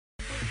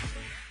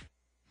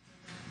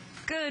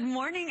Good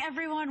morning,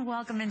 everyone.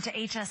 Welcome into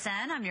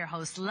HSN. I'm your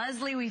host,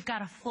 Leslie. We've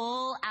got a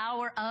full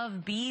hour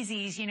of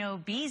BZees. You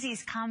know,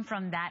 BZees come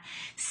from that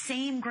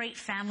same great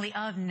family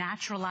of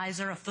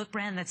Naturalizer, a foot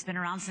brand that's been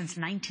around since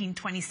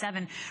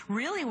 1927.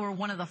 Really, we're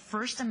one of the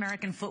first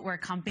American footwear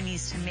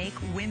companies to make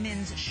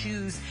women's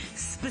shoes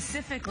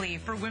specifically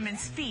for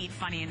women's feet,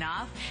 funny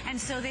enough. And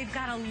so they've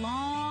got a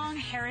long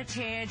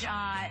heritage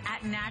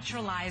at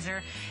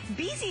Naturalizer.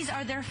 BZees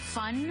are their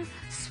fun,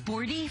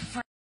 sporty,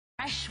 fresh,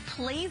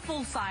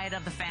 playful side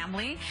of the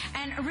family,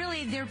 and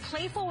really they're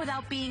playful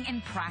without being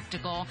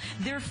impractical.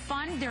 They're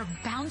fun, they're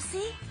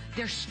bouncy,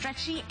 they're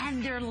stretchy,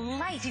 and they're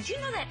light. Did you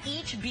know that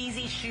each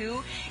BZees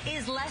shoe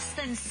is less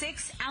than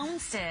 6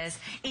 ounces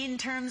in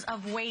terms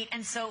of weight?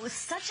 And so it's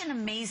such an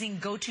amazing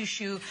go-to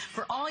shoe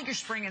for all your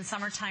spring and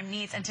summertime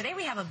needs. And today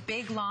we have a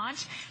big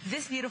launch.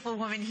 This beautiful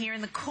woman here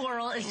in the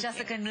coral is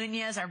Jessica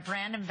Nuñez, our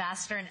brand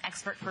ambassador and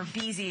expert for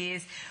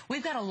BZees.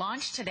 We've got a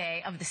launch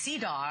today of the Sea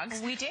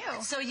Dogs. We do.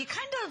 So you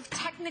kind of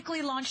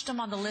technically launched them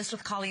on the list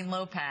with Colleen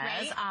Lopez.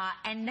 Right.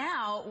 And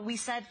now we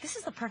said this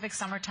is the perfect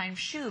summertime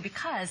shoe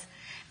because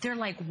they're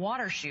like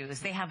water shoes.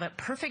 They have a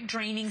perfect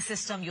draining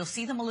system. You'll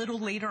see them a little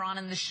later on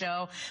in the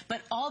show.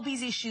 But all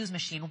BZees shoes,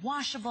 machine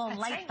washable,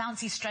 light,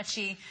 bouncy,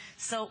 stretchy.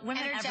 So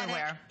women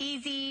everywhere.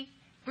 Easy,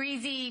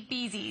 breezy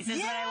BZees is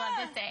what I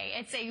love to say.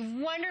 It's a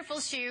wonderful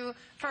shoe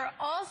for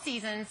all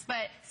seasons,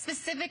 but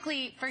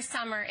specifically for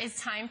summer is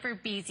time for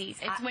BZees.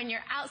 It's when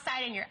you're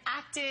outside and you're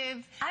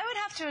active. I would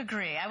have to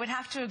agree. I would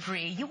have to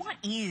agree. You want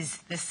ease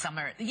this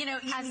summer. You know,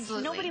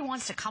 nobody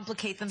wants to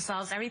complicate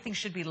themselves. Everything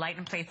should be light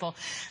and playful.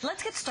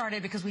 Let's get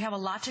started because we have a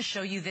lot to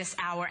show you this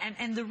hour.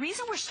 And the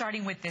reason we're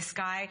starting with this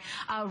guy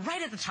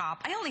right at the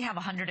top, I only have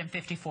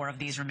 154 of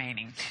these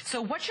remaining.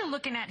 So what you're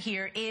looking at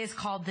here is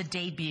called the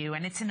Debut,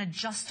 and it's an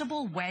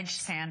adjustable wedge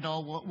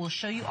sandal. We'll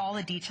show you all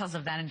the details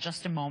of that in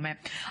just a moment.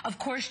 Of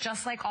course,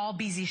 just like all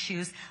BZees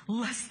shoes,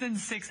 less than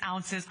 6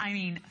 ounces. I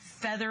mean,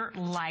 feather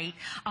light.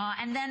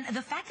 And then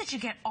the fact that you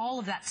get all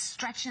of that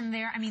stretch in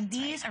there, I mean,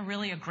 these are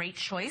really a great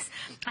choice.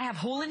 I have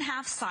whole and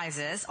half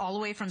sizes, all the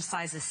way from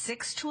sizes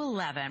 6 to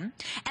 11.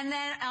 And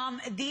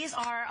then these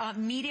are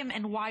medium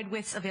and wide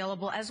widths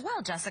available as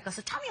well, Jessica.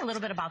 So tell me a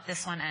little bit about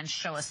this one and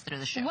show us through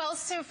the show. Well,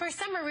 so for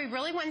summer, we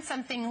really want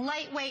something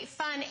lightweight,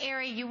 fun,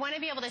 airy. You want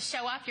to be able to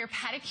show off your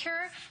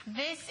pedicure.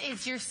 This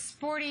is your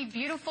sporty,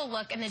 beautiful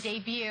look in the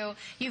Debut.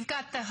 You've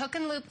got the hook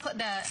and loop,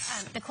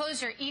 the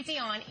closure, easy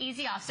on,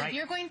 easy off. So if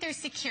you're going through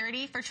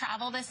security for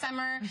travel this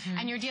summer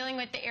and you're dealing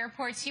with the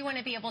airports, you want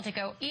to be able to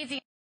go easy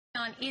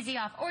on, easy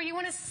off, or you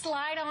want to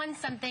slide on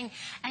something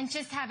and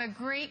just have a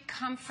great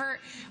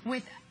comfort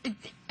with,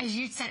 as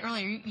you said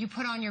earlier, you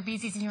put on your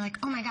BZees and you're like,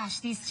 oh my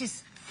gosh, these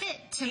just fit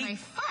to my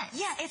foot.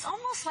 Yeah, it's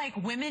almost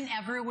like women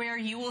everywhere.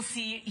 You will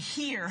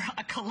hear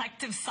a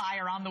collective sigh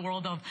around the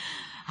world of,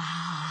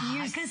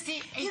 because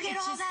you get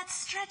all that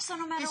stretch, so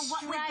no matter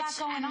what we've got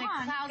going on,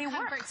 the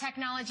cloud comfort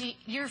technology,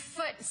 your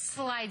foot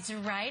slides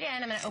right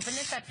in. I'm going to open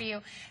this up for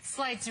you.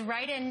 Slides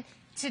right in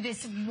to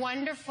this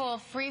wonderful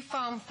free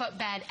foam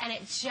footbed, and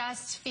it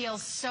just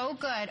feels so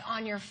good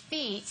on your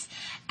feet.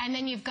 And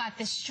then you've got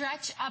the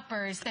stretch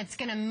uppers that's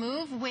going to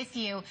move with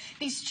you.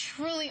 These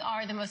truly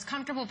are the most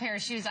comfortable pair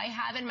of shoes I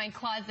have in my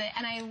closet,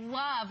 and I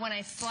love when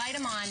I slide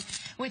them on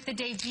with the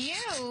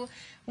Debut.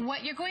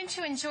 What you're going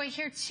to enjoy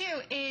here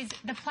too is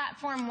the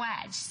platform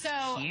wedge. So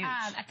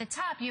at the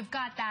top you've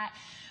got that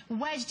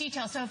wedge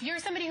detail. So if you're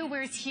somebody who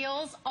wears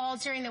heels all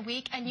during the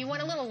week and you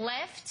want a little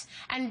lift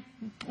and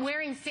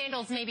wearing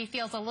sandals maybe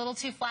feels a little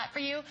too flat for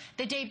you,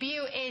 the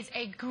Debut is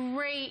a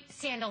great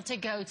sandal to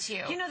go to.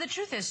 You know, the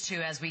truth is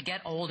too, as we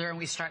get older and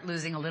we start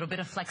losing a little bit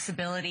of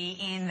flexibility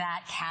in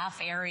that calf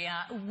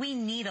area, we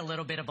need a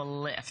little bit of a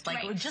lift,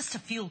 like just to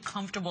feel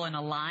comfortable and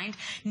aligned.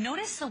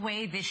 Notice the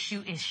way this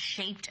shoe is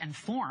shaped and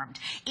formed.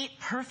 It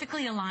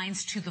perfectly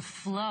aligns to the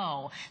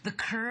flow, the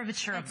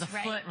curvature of the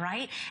foot,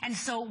 right? And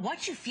so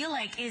what you feel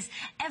like is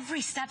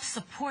every step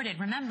supported.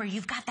 Remember,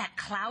 you've got that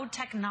cloud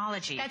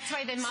technology. That's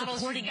why the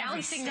model's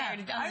bouncing there on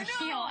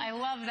the heel. I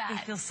love that.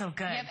 It feels so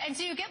good. Yep. And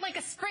so you get like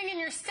a spring in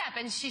your step,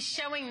 and she's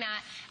showing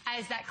that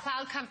as that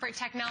cloud comfort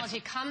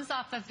technology comes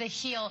off of the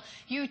heel.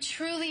 You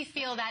truly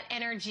feel that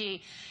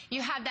energy.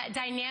 You have that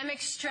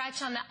dynamic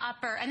stretch on the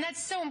upper, and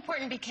that's so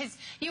important because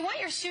you want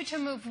your shoe to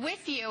move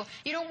with you.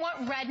 You don't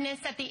want redness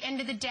at the end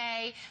of the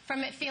day from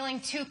it feeling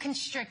too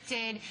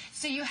constricted.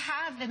 So you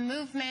have the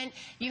movement,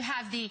 you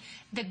have the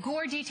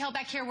gore detail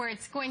back here where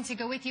it's going to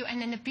go with you,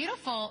 and then the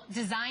beautiful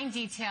design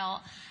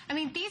detail. I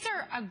mean, these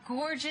are a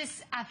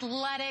gorgeous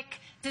athletic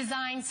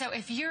design. So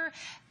if you're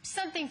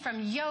something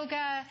from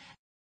yoga,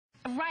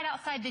 right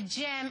outside the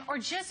gym, or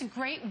just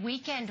great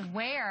weekend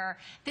wear,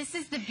 this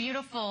is the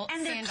beautiful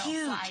sandal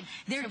slide.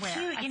 They're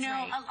cute. You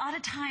know, a lot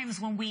of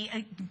times when we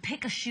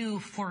pick a shoe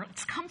for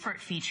its comfort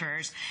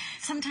features,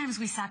 sometimes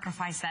we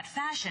sacrifice that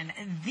fashion.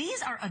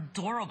 These are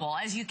adorable.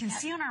 As you can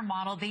see on our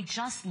model, they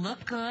just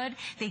look good.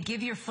 They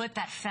give your foot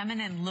that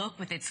feminine look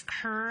with its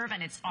curve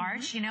and its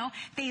arch, you know.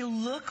 They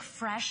look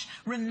fresh.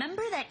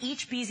 Remember that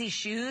each BZees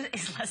shoe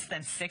is less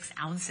than 6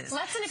 ounces.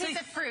 Less than a piece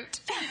of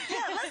fruit.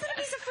 Yeah, less than a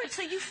piece of fruit.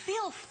 But so you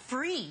feel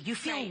free. You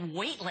feel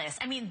weightless.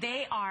 I mean,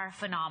 they are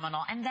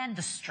phenomenal. And then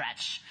the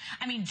stretch.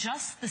 I mean,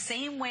 just the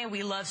same way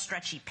we love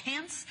stretchy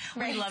pants,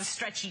 we love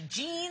stretchy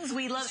jeans,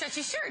 we love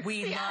stretchy shirts.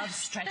 We love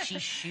stretchy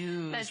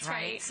shoes, That's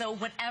right. So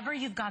whatever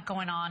you've got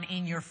going on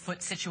in your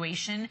foot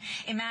situation,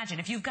 imagine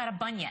if you've got a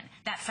bunion,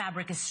 that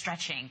fabric is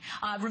stretching.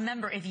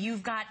 Remember, if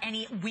you've got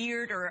any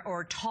weird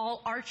or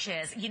tall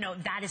arches, you know,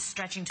 that is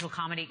stretching to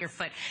accommodate your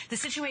foot. The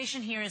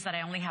situation here is that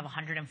I only have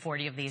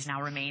 140 of these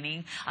now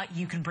remaining.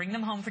 You can bring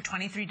them home for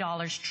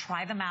 $23.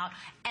 Try them out.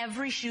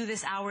 Every shoe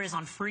this hour is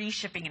on free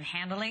shipping and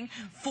handling.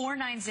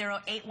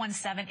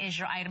 490817 is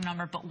your item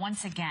number. But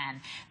once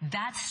again,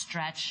 that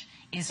stretch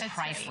is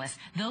priceless.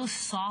 Those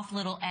soft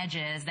little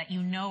edges that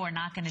you know are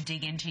not going to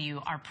dig into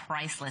you are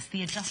priceless.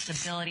 The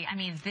adjustability. I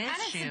mean,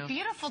 this shoe is a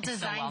beautiful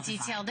design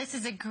detail. This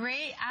is a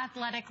great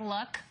athletic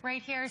look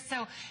right here.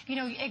 So, you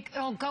know,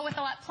 it'll go with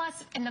a lot.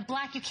 Plus, in the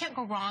black, you can't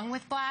go wrong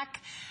with black.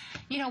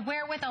 You know,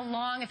 wear it with a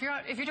long, if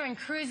you're doing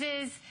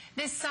cruises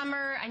this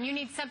summer and you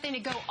need something to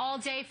go all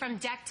day from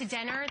deck to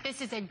dinner,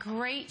 this is a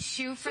great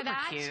shoe for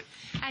that. Cute.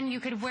 And you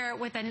could wear it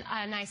with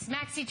a nice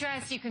maxi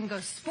dress. You can go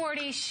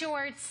sporty,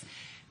 shorts,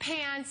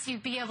 pants.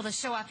 You'd be able to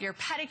show off your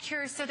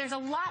pedicures. So there's a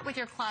lot with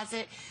your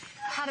closet,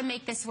 how to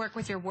make this work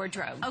with your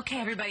wardrobe. Okay,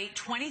 everybody,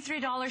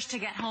 $23 to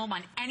get home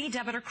on any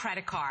debit or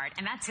credit card,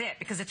 and that's it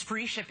because it's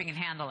free shipping and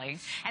handling.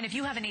 And if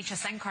you have an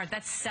HSN card,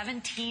 that's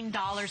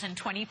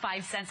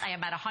 $17.25. I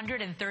am at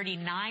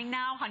 139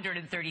 now,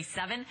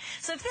 137.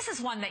 So if this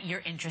is one that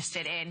you're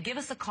interested in, give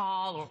us a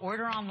call or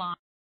order online.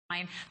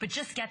 But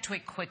just get to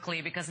it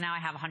quickly because now I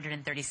have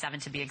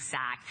 137 to be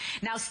exact.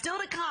 Now, still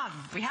to come,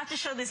 we have to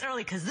show this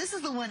early because this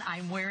is the one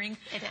I'm wearing.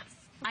 It is.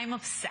 I'm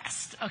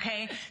obsessed,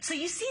 okay? So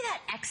you see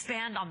that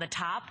X-band on the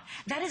top?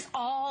 That is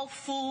all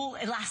full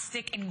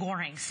elastic and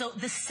goring. So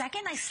the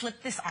second I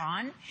slipped this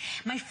on,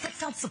 my foot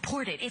felt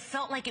supported. It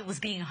felt like it was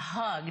being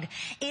hugged.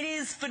 It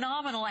is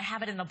phenomenal. I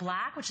have it in the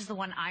black, which is the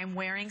one I'm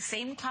wearing.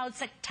 Same cloud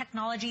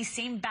technology,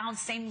 same bounce,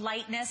 same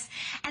lightness.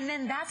 And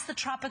then that's the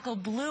tropical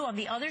blue on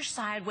the other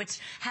side, which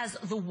has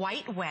the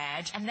white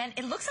wedge. And then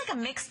it looks like a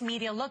mixed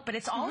media look, but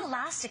it's all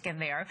elastic in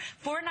there.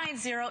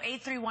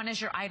 490831 is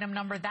your item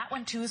number. That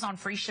one, too, is on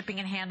free shipping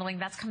and handling.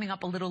 That's coming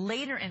up a little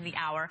later in the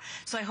hour.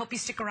 So I hope you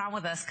stick around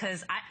with us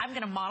because I'm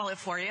going to model it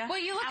for you. Well,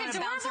 you look adorable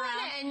in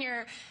it and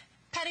your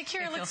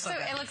pedicure looks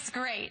it looks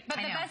great. But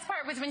the best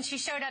part was when she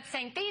showed up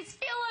saying, these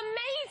feel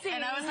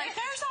amazing. And I was like,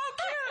 they're so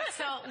cute.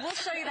 So we'll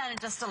show you that in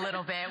just a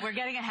little bit. We're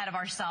getting ahead of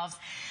ourselves.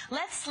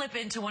 Let's slip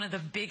into one of the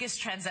biggest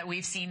trends that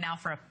we've seen now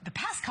for the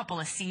past couple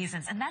of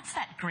seasons, and that's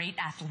that great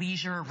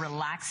athleisure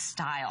relaxed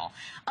style.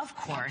 Of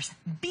course,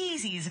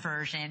 BZees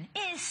version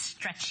is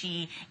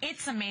stretchy.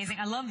 It's amazing.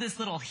 I love this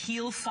little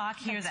heel sock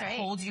here that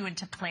holds you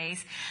into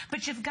place.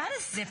 But you've got a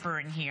zipper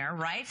in here,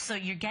 right? So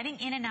you're getting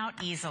in and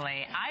out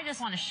easily. I just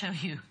want to show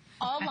you.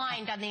 All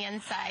lined on the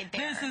inside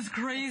there. This is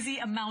crazy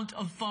amount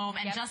of foam,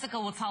 and Jessica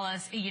will tell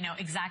us, you know,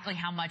 exactly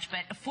how much,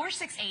 but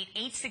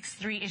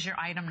 468863 is your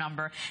item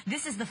number.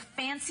 This is the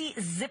fancy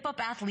zip-up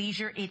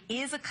athleisure. It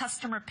is a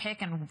customer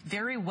pick and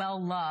very well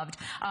loved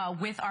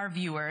with our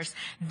viewers.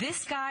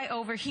 This guy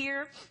over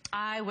here,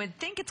 I would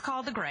think it's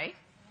called the gray.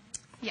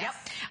 Yes.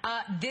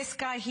 This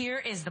guy here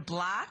is the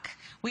black.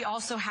 We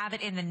also have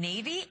it in the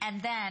navy, and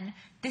then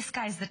this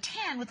guy's the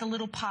tan with the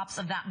little pops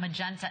of that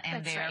magenta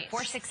in there. Right.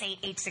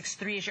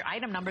 468863 is your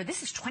item number.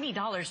 This is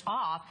 $20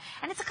 off,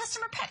 and it's a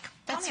customer pick.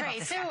 That's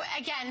right. So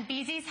again,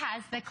 BZees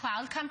has the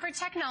cloud comfort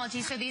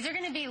technology. So these are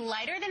going to be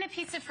lighter than a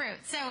piece of fruit.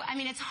 So I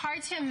mean, it's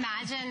hard to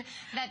imagine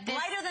that this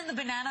lighter than the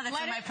banana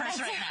that's in my purse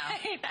right now.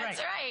 That's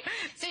right.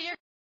 So you're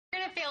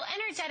going to feel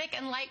energetic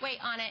and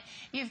lightweight on it.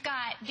 You've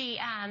got the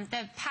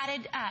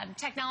padded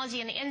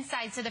technology on the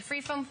inside, so the free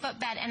foam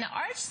footbed and the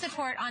arch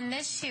support on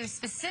this shoe,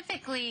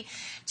 specifically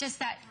just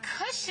that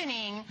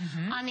cushioning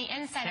on the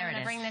inside. I'm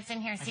going to bring this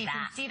in here so you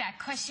can see that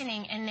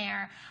cushioning in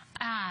there.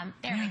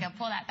 There we go.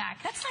 Pull that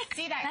back. That's like,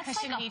 see that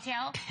cushion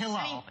detail? Pillow.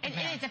 I mean, it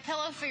is a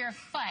pillow for your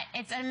foot.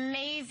 It's an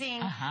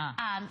amazing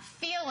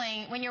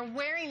feeling when you're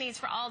wearing these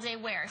for all day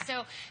wear.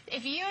 So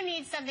if you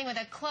need something with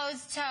a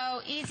closed toe,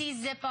 easy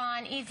zip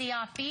on, easy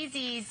off,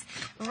 BZees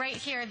right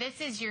here.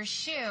 This is your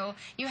shoe.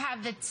 You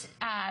have the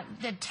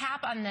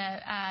tap on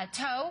the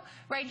toe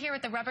right here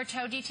with the rubber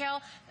toe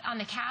detail on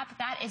the cap.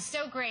 That is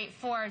so great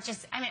for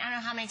just, I mean, I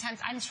don't know how many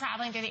times I'm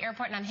traveling through the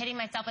airport and I'm hitting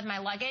myself with my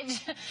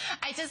luggage.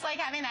 I just like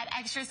having that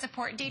extra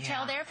support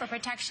detail there for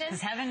protection.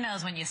 Because heaven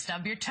knows when you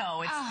stub your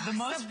toe, it's the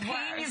most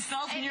pain you've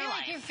felt in your life.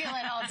 I feel like you feel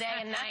it all day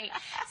and night.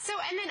 So,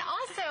 and then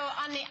also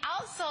on the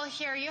outsole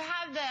here, you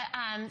have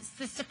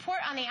the support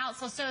on the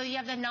outsole. So you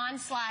have the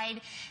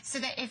non-slide, so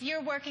that if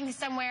you're working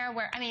somewhere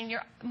where, I mean,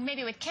 you're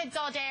maybe with kids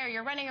all day or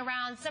you're running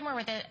around somewhere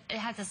where it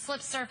has a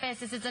slip surface.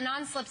 This is a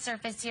non-slip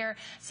surface here,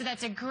 so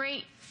that's a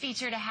great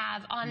feature to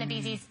have on the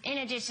BZees, in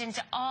addition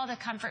to all the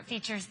comfort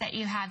features that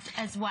you have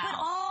as well. But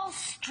all all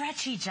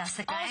stretchy,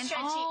 Jessica. All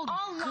stretchy,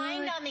 all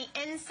lined on the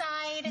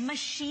inside.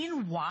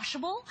 Machine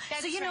washable.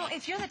 That's so, you know, right.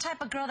 if you're the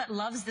type of girl that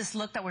loves this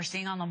look that we're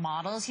seeing on the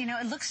models, you know,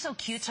 it looks so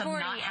cute to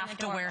not have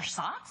to wear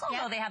socks,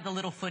 although they have the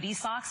little footy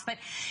socks. But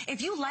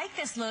if you like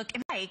this look,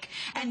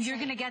 and you're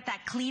going to get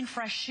that clean,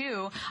 fresh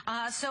shoe.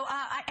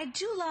 I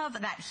do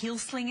love that heel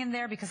sling in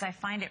there because I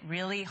find it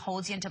really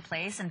holds you into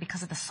place, and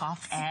because of the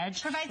soft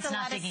edge. Provides a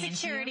lot of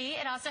security.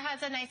 It also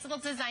has a nice little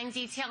design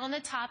detail on the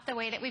top, the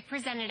way that we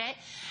presented it.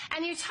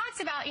 And you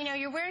talked about, you know,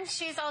 you're wearing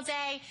shoes all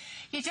day.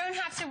 You don't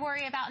have to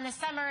worry about in the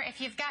summer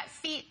if you've got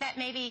feet that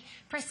maybe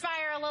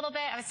perspire a little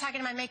bit. I was talking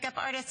to my makeup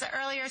artist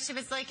earlier. She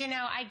was like, you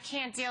know, I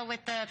can't deal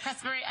with the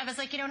perspiration. I was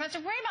like, you don't have to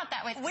worry about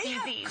that with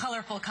BZees. We have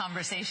colorful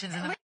conversations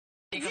in the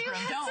makeup room,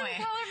 don't we?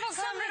 Some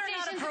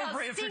conversations about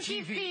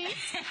stinky feet.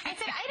 I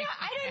said, I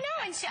don't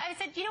know. And I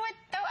said, you know what,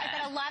 though? I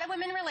bet a lot of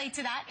women relate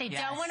to that. They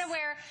don't want to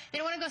wear, they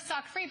don't want to go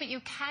sock free, but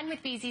you can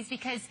with BZees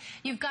because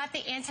you've got the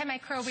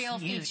antimicrobial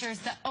features,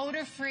 the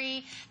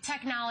odor-free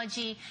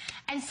technology.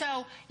 And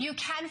so you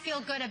can feel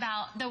good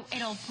about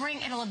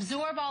it'll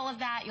absorb all of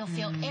that. You'll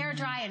feel air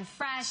dry and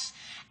fresh.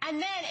 And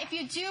then if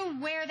you do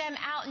wear them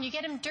out and you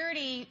get them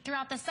dirty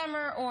throughout the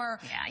summer or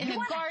in the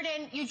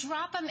garden, you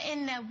drop them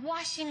in the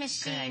washing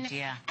machine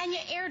and you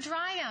air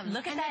dry them.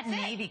 Look at that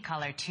navy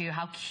color too.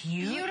 How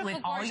cute. Beautiful, with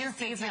all your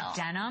favorite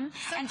denim.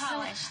 So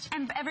polished.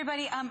 And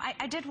everybody,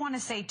 I did want to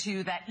say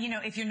too that, you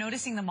know, if you're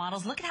noticing the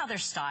models, look at how they're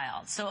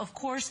styled. So of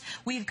course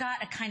we've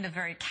got a kind of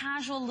very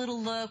casual little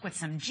look with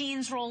some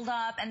jeans rolled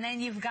up, and then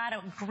you've got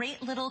a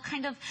great little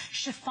kind of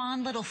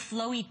chiffon little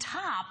flowy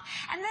top,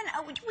 and then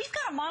we've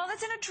got a model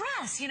that's in a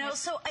dress. You know,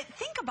 so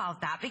think about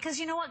that, because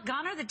you know what?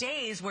 Gone are the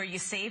days where you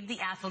saved the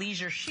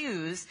athleisure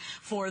shoes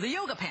for the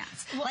yoga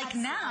pants. Well, like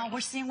now, we're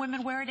seeing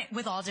women wear it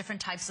with all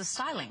different types of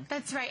styling.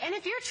 That's right. And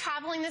if you're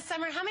traveling this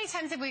summer, how many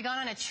times have we gone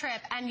on a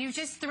trip and you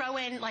just throw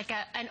in like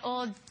an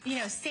old, you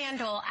know,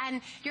 sandal,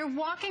 and you're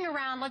walking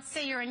around, let's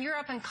say you're in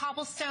Europe and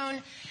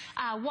cobblestone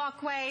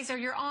walkways, or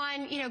you're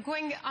on, you know,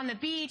 going on the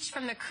beach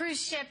from the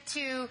cruise ship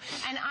to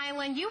an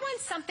island. You want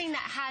something that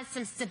has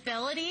some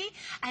stability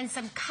and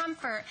some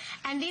comfort.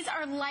 And these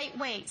are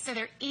lightweight, so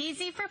they're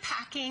easy for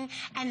packing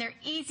and they're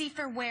easy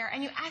for wear,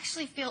 and you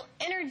actually feel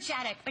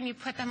energetic when you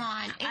put them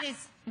on. It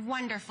is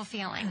wonderful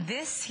feeling.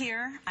 This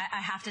here, I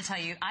have to tell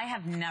you, I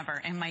have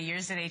never in my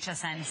years at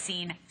HSN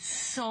seen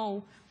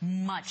so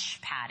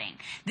much padding.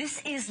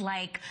 This is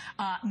like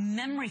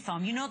memory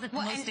foam. You know that the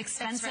most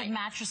expensive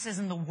mattresses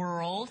in the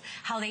world,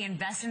 how they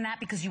invest in that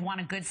because you want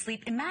a good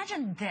sleep.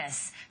 Imagine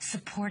this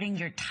supporting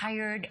your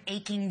tired,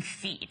 aching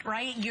feet,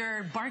 right?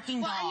 Your barking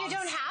dogs. Well, and you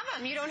don't have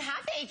them. You don't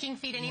have the aching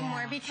feet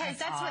anymore, because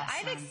that's what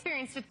I've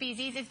experienced with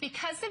BZees. Is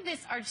because of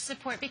this arch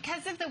support,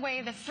 because of the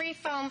way the free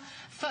foam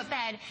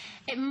footbed,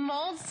 it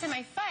molds to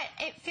my foot.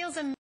 It feels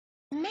amazing,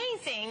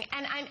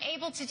 and I'm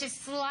able to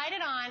just slide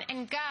it on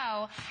and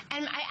go.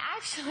 And I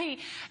actually,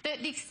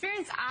 the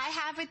experience I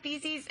have with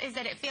BZees is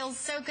that it feels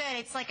so good.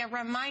 It's like a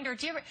reminder.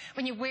 Do you ever,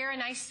 when you wear a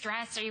nice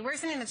dress or you wear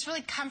something that's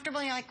really comfortable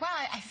and you're like, wow,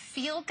 I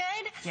feel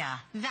good? Yeah.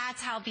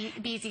 That's how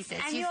BZees is.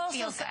 And you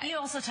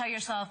also tell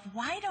yourself,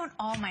 why don't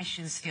all my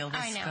shoes feel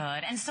this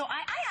good? And so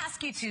I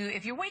ask you to,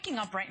 if you're waking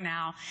up right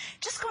now,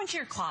 just go into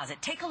your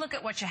closet, take a look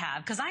at what you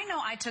have, because I know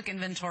I took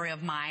inventory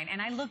of mine,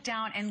 and I looked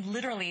down, and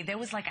literally there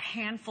was like a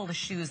handful of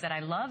shoes that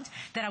I loved,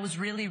 that I was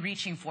really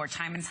reaching for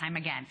time and time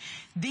again.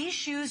 These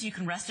shoes, you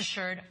can rest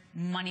assured,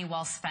 money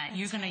well spent.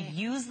 You're going to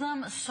use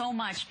them so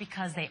much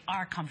because they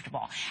are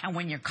comfortable. And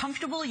when you're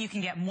comfortable, you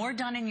can get more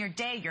done in your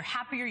day. You're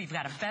happier. You've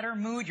got a better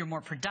mood. You're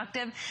more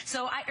productive.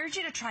 So I urge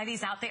you to try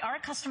these out. They are a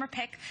customer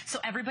pick. So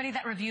everybody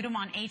that reviewed them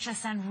on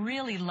HSN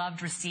really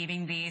loved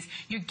receiving these.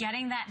 You're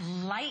getting that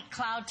light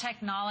cloud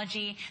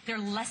technology. They're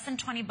less than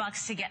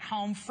 $20 to get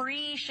home.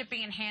 Free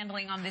shipping and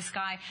handling on this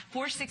guy.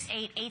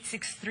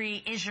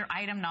 468-863 is your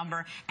item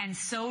number. And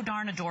so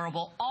darn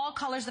adorable. All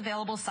colors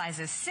available,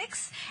 sizes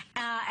 6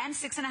 and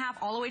 6.5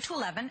 all the way to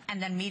 11,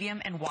 and then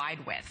medium and wide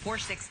width.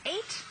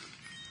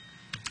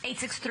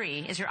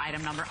 468-863 is your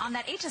item number on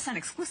that HSN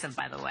exclusive,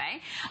 by the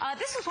way.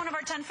 This was one of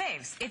our 10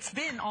 faves. It's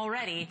been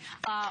already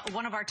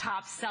one of our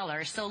top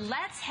sellers. So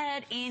let's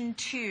head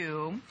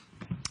into,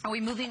 are we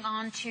moving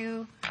on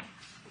to,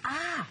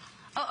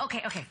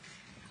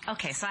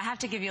 okay, so I have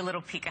to give you a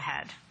little peek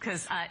ahead,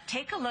 because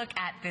take a look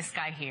at this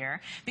guy here,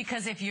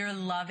 because if you're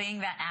loving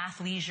that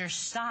athleisure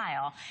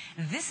style,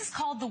 this is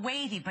called the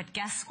Wavy, but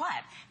guess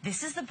what?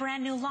 This is the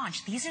brand new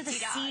launch. These are the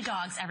Sea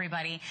Dogs,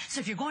 everybody. So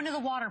if you're going to the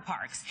water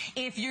parks,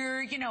 if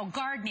you're, you know,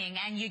 gardening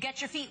and you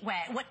get your feet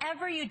wet,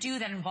 whatever you do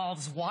that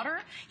involves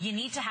water, you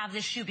need to have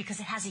this shoe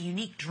because it has a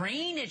unique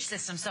drainage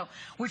system. So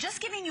we're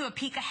just giving you a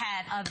peek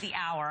ahead of the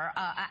hour,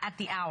 at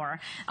the hour.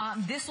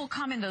 This will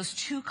come in those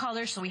two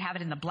colors, so we have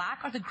it in the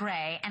black or the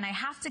gray. And I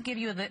have to give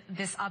you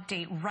this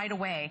update right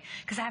away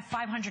because I have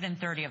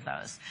 530 of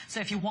those. So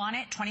if you want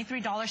it,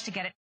 $23 to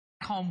get it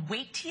home.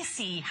 Wait till you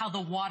see how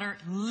the water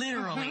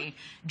literally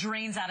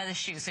drains out of the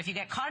shoe. So if you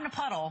get caught in a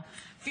puddle,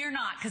 fear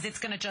not, because it's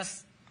going to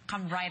just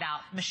come right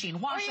out. Machine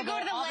washable. Or you go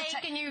to the lake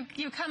and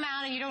you come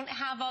out and you don't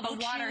have all the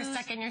water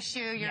stuck in your shoe.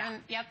 You're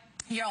in,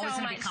 You're always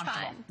going to be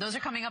comfortable. Fun. Those are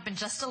coming up in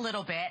just a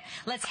little bit.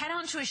 Let's head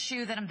on to a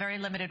shoe that I'm very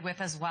limited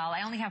with as well.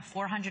 I only have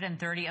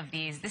 430 of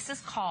these. This is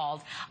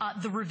called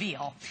the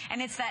Reveal,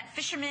 and it's that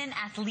fisherman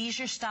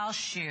athleisure style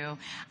shoe.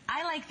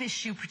 I like this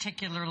shoe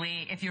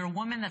particularly if you're a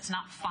woman that's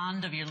not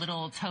fond of your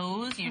little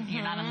toes,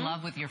 you're not in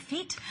love with your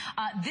feet.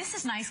 This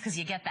is nice because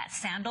you get that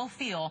sandal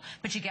feel,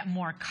 but you get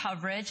more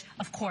coverage.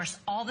 Of course,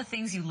 all the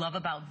things you love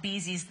about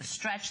BZees, the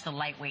stretch, the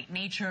lightweight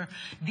nature,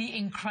 the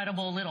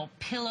incredible little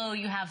pillow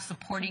you have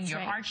supporting your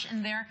arch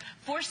in there.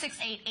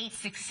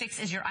 468866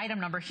 is your item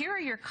number. Here are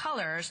your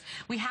colors.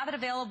 We have it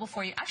available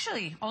for you.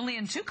 Actually, only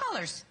in 2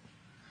 colors.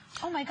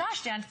 Oh my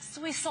gosh, Dan,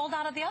 so we sold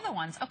out of the other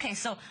ones. Okay,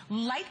 so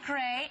light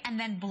gray and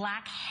then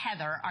black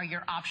heather are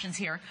your options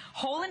here.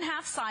 Whole and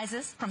half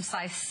sizes from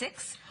size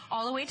 6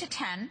 all the way to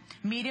 10,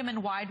 medium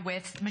and wide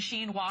width,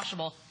 machine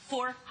washable.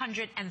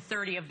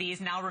 430 of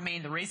these now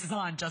remain. The race is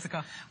on,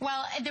 Jessica.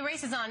 Well, the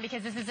race is on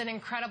because this is an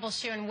incredible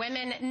shoe, and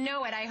women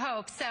know it, I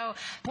hope. So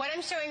what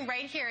I'm showing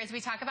right here is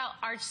we talk about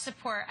arch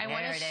support. I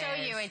want to show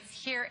you it's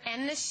here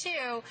in the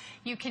shoe.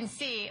 You can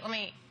see. Let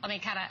me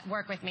kind of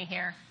work with me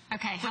here.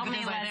 Okay, help me,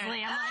 Leslie. I'm like, help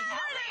me out.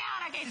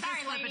 Okay,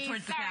 sorry, flip it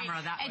towards the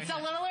camera that way. It's a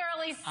little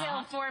early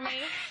still for me.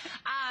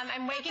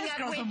 I'm waking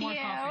up with you.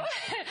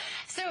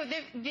 So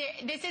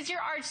this is your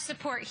arch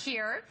support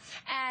here,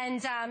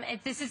 and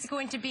this is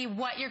going to be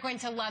what you're going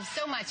to love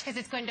so much because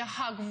it's going to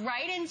hug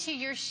right into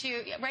your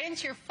shoe, right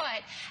into your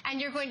foot, and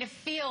you're going to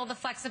feel the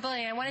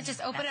flexibility. And I want to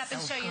just open it up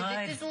and show you.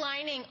 This is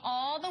lining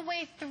all the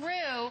way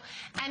through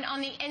and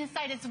on the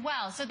inside as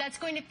well. So that's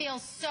going to feel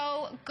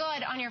so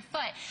good on your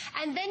foot.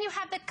 And then you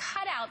have the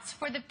cutouts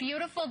for the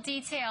beautiful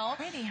detail.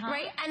 Pretty, huh?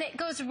 Right, and it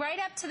goes right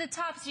up to the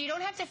top, so you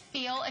don't have to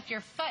feel if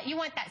your foot, you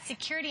want that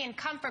security and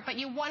comfort, but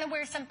you want to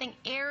wear something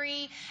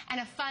airy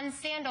and a fun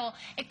sandal.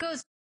 It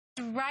goes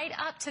right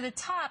up to the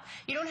top.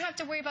 You don't have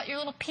to worry about your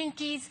little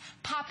pinkies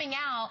popping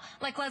out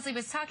like Leslie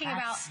was talking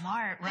about. That's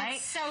smart, right?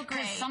 That's so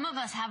great. Some of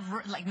us have,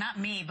 like, not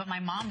me, but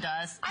my mom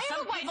does. I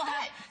have a white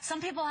foot.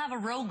 Some people have a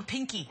rogue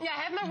pinky. Yeah,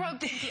 I have my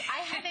rogue pinky.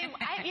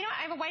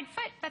 I have a white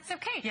foot. That's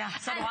okay. Yeah,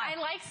 so do I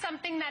like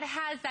something that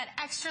has that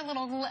extra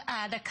little,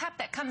 the cup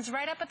that comes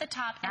right up at the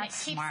top. And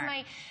That's it keeps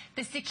smart.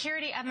 the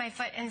security of my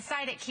foot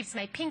inside. It keeps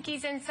my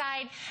pinkies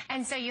inside.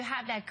 And so you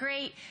have that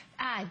great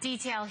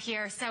detail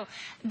here. So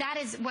that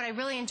is what I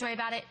really enjoy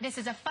about it. This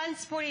is a fun,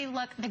 sporty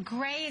look. The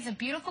gray is a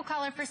beautiful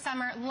color for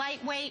summer,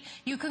 lightweight.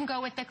 You can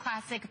go with the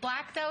classic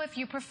black, though, if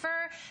you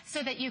prefer,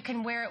 so that you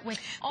can wear it with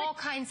all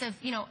kinds of,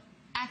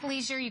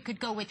 athleisure. You could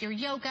go with your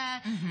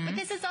yoga. But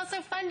this is also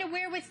fun to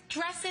wear with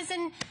dresses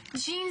and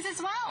jeans as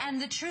well.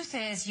 And the truth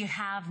is you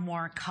have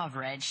more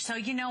coverage. So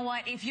you know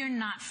what? If you're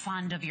not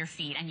fond of your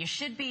feet, and you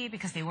should be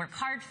because they work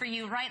hard for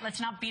you, right? Let's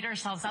not beat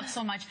ourselves up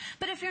so much.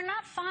 But if you're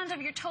not fond of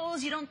your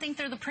toes, you don't think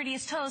they're the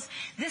prettiest toes,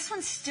 this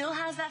one still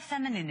has that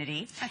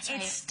femininity. That's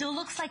right. It still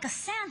looks like a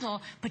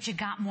sandal, but you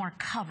got more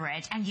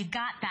coverage. And you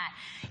got that.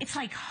 It's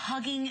like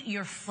hugging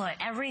your foot.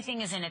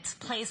 Everything is in its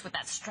place with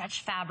that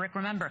stretch fabric.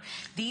 Remember,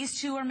 these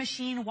two are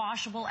machine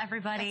washable,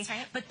 everybody. That's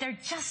right. But they're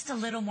just a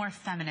little more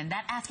feminine.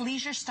 That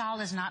athleisure style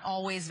is not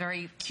always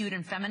very cute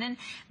and feminine.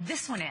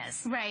 This one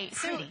is. Right.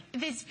 Pretty. So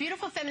this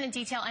beautiful feminine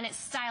detail, and it's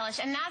stylish,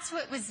 and that's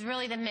what was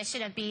really the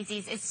mission of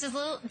BZees. It's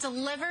to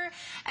deliver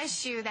a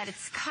shoe that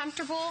it's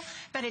comfortable,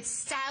 but it's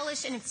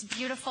stylish and it's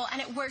beautiful,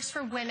 and it works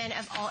for women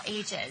of all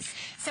ages.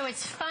 So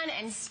it's fun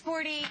and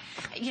sporty.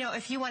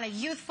 If you want a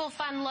youthful,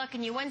 fun look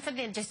and you want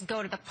something to just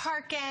go to the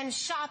park in,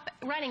 shop,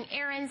 running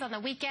errands on the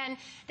weekend,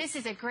 this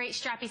is a great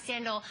strappy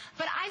sandal.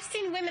 But I've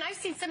seen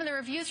some of the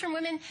reviews from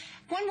women.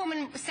 One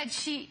woman said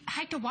she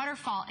hiked a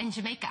waterfall in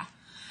Jamaica.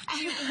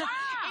 Wow.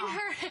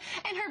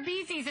 in her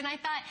BZees, and I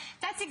thought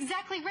that's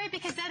exactly right,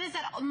 because that is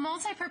that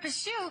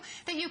multi-purpose shoe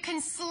that you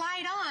can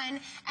slide on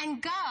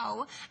and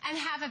go and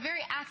have a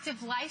very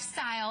active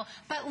lifestyle,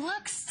 but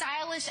look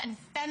stylish and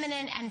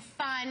feminine and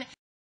fun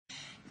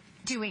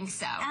doing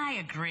so. I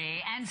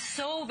agree, and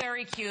so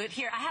very cute.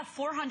 Here, I have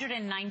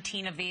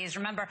 419 of these.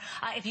 Remember,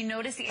 if you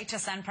notice the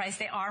HSN price,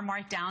 they are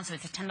marked down, so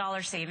it's a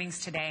 $10 savings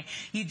today.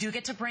 You do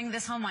get to bring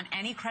this home on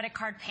any credit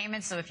card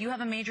payment, so if you have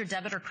a major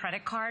debit or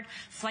credit card,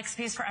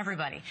 FlexPay is for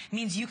everybody. It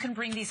means you can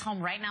bring these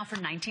home right now for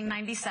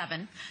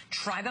 $19.97.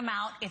 Try them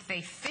out. If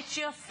they fit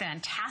you,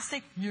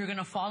 fantastic. You're going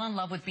to fall in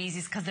love with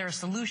BZees because they're a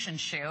solution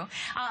shoe.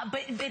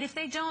 But if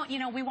they don't,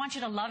 we want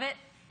you to love it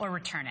or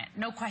return it.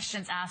 No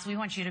questions asked. We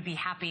want you to be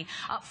happy.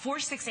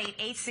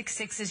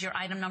 468866 is your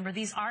item number.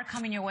 These are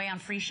coming your way on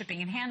free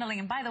shipping and handling.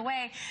 And by the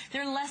way,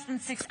 they're less than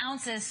 6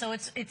 ounces, so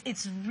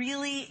it's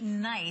really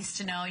nice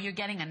to know you're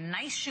getting a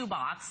nice shoe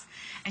box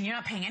and you're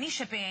not paying any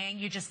shipping.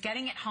 You're just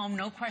getting it home.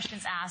 No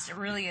questions asked. It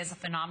really is a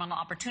phenomenal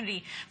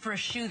opportunity for a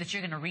shoe that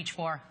you're going to reach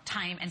for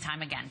time and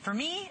time again. For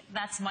me,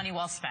 that's money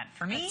well spent.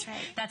 For me, that's right.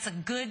 That's a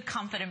good,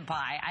 confident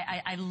buy.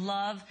 I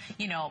love,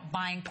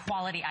 buying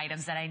quality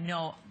items that I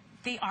know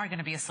they are going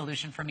to be a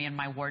solution for me in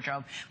my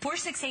wardrobe.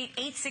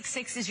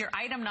 468866 is your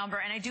item number,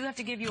 and I do have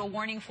to give you a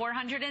warning,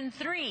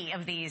 403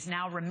 of these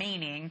now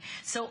remaining.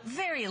 So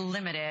very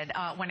limited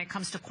when it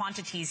comes to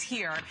quantities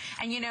here.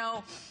 And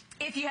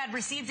If you had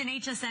received an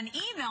HSN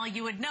email,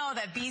 you would know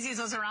that BZees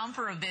was around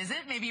for a visit.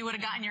 Maybe you would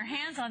have gotten your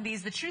hands on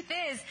these. The truth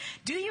is,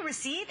 do you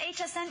receive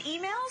HSN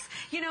emails?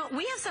 You know,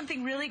 we have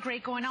something really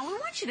great going on. We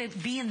want you to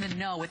be in the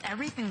know with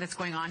everything that's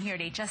going on here at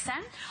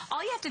HSN.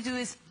 All you have to do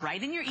is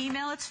write in your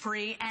email. It's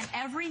free. And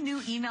every new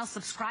email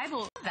subscriber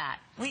will have that.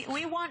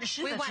 We want a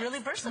shoe that's really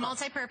versatile.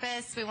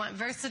 Multi-purpose. We want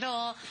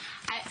versatile,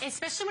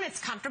 especially when it's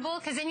comfortable,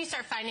 because then you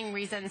start finding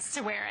reasons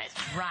to wear it.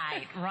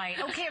 Right, right.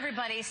 Okay,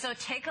 everybody, so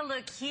take a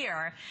look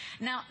here.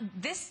 Now,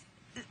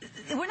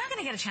 we're not going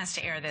to get a chance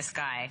to air this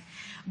guy,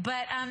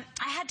 but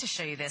I had to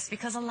show you this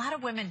because a lot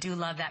of women do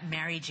love that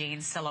Mary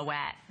Jane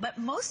silhouette. But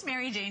most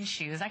Mary Jane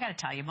shoes, I got to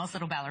tell you, most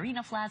little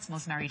ballerina flats,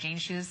 most Mary Jane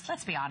shoes,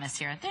 let's be honest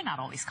here, they're not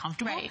always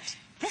comfortable. Right.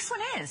 This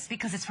one is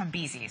because it's from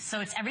BZees. So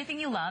it's everything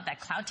you love,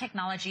 that cloud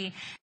technology,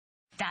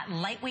 that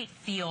lightweight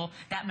feel,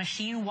 that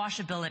machine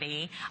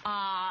washability,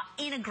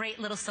 in a great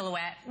little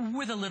silhouette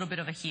with a little bit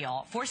of a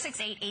heel.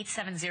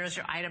 468870 is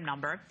your item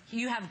number.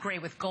 You have gray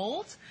with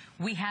gold.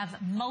 We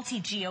have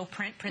multi-geo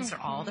print. Prints are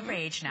all the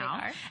rage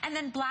now. And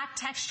then black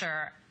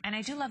texture. And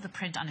I do love the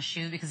print on a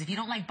shoe because if you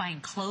don't like buying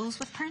clothes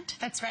with print.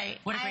 That's right.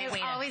 What a great way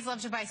to... I always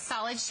love to buy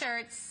solid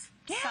shirts.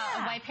 Yeah. So,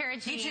 a white pair of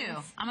jeans. Me too.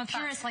 I'm a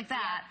purist like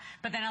that,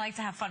 but then I like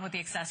to have fun with the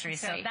accessories.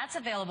 So that's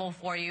available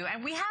for you.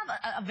 And we have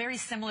a very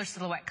similar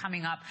silhouette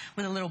coming up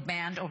with a little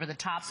band over the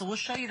top. So we'll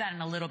show you that in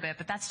a little bit,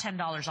 but that's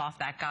 $10 off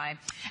that guy.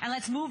 And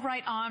let's move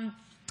right on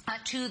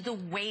to the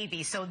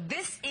wavy. So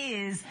this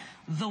is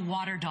the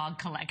Water Dog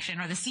collection,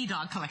 or the Sea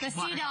Dog collection.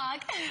 The Sea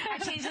Dog. I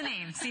changed the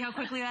name. See how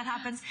quickly that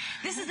happens?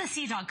 This is the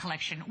Sea Dog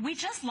collection. We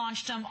just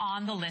launched them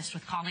on the list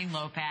with Colleen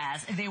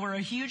Lopez. They were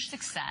a huge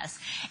success.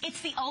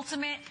 It's the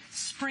ultimate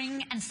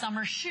spring and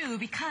summer shoe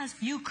because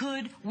you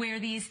could wear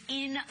these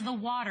in the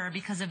water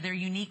because of their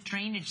unique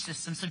drainage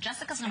system. So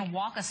Jessica's going to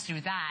walk us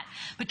through that.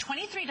 But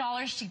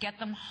 $23 to get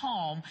them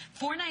home.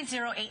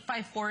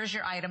 490854 is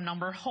your item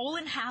number. Whole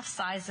and half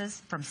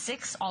sizes from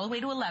 6 all the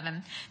way to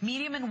 11.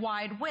 Medium and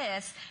wide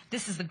width.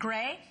 This is the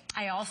gray.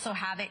 I also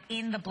have it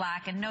in the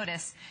black, and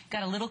notice,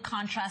 got a little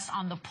contrast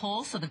on the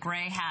pull, so the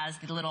gray has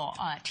the little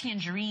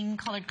tangerine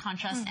colored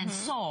contrast and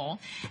sole,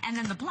 and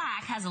then the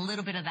black has a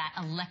little bit of that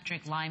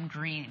electric lime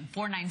green.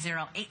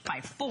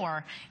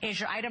 490854 is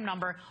your item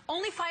number.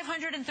 Only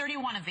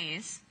 531 of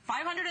these.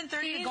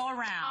 530 to go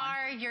around.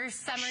 Are your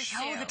summer shoe.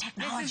 Show the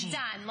technology. This is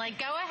done. Like,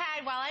 go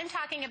ahead while I'm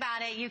talking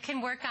about it. You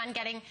can work on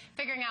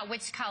figuring out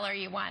which color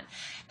you want,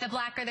 the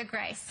black or the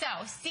gray. So,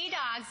 Sea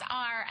Dogs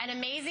are an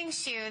amazing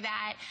shoe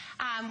that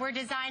were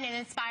designed and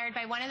inspired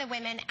by one of the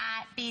women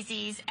at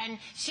BZees, and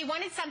she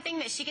wanted something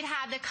that she could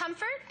have the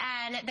comfort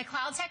and the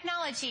cloud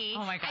technology.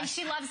 Oh my gosh. And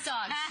she loves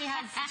dogs. She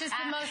has just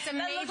the most amazing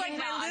that looks like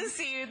dogs. my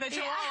Lucy, the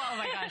chihuahua. Oh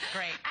my gosh,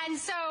 great. And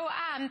so,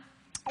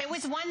 it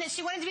was one that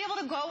she wanted to be able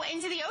to go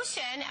into the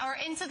ocean or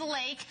into the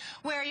lake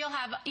where you'll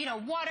have,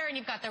 water and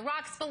you've got the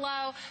rocks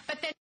below,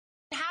 but then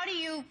how do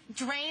you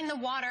drain the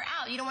water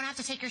out? You don't want to have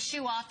to take your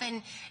shoe off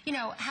and,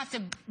 have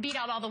to beat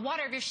out all the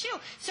water of your shoe.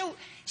 So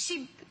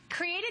she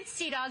created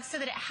Sea Dogs so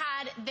that it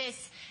had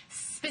this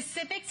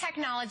specific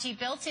technology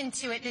built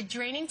into it, the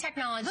draining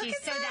technology. Look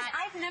at so this.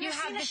 that I've never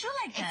seen a shoe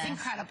like this. It's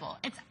incredible.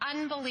 It's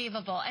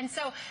unbelievable. And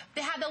so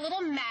they have the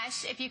little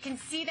mesh. If you can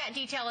see that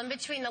detail in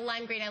between the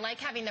lime green, I like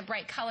having the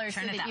bright colors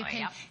so that you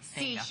can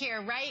see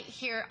here, right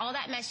here, all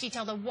that mesh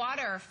detail. The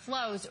water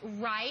flows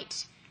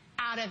right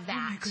out of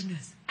that. Oh my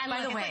goodness. And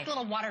by the way, it's like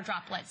little water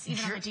droplets,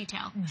 even on the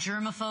detail.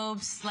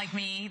 Germaphobes like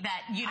me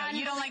that, you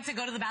don't like to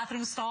go to the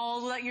bathroom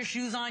stall, let your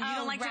shoes on. You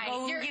don't like to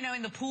go,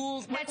 in the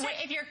pool. That's right.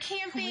 If you're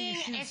camping,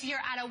 if you're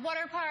at a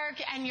water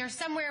park and you're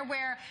somewhere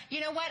where,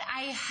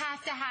 I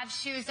have to have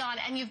shoes on,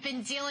 and you've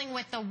been dealing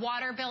with the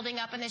water building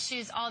up in the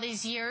shoes all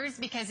these years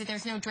because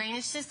there's no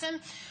drainage system,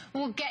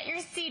 well, get your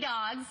Sea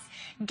Dogs.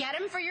 Get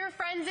them for your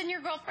friends and your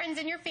girlfriends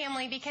and your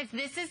family because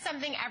this is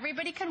something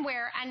everybody can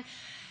wear. And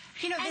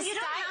you don't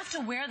have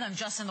to wear them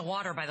just in the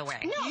water, by the way.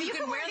 No, you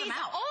can wear these them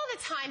out all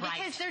the time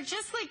because they're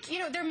just like,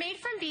 they're made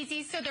from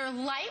BZees, so they're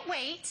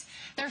lightweight,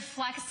 they're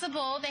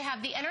flexible, they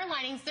have the inner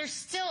linings, they're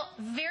still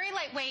very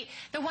lightweight.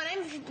 The one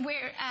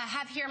I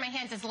have here in my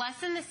hands is less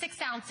than the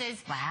 6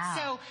 ounces. Wow.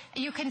 So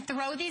you can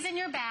throw these in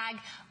your bag.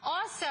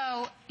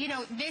 Also,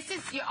 this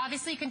is,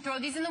 obviously you can throw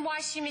these in the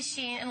washing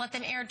machine and let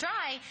them air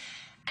dry.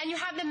 And you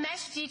have the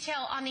mesh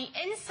detail on the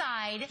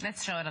inside.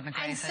 Let's show it on the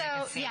gray. And so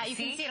you can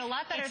see it a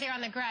lot better there on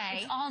the gray.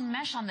 It's all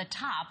mesh on the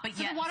top, but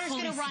so yet the water's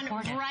going to run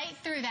supported. right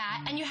through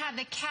that. And you have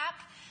the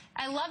cap.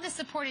 I love the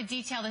supported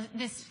detail,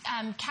 this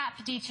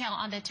cap detail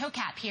on the toe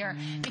cap here,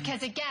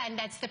 because again,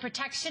 that's the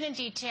protection and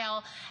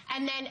detail.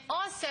 And then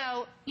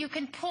also, you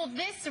can pull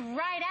this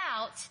right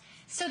out.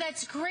 So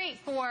that's great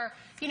for,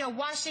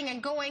 washing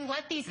and going.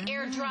 Let these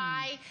air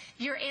dry,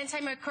 your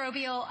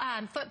antimicrobial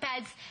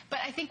footbeds. But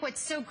I think what's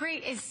so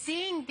great is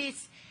seeing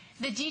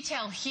the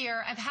detail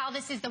here of how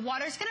this is. The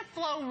water's going to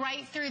flow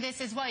right through this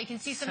as well. You can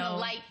see some of the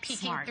light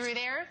peeking through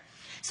there.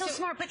 So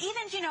smart. But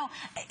even,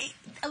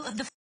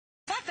 the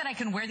fact that I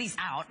can wear these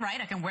out,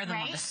 right? I can wear them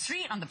on the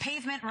street, on the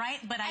pavement, right?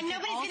 But and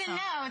nobody's going to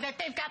know that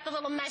they've got the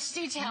little mesh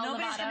detail on the bottom.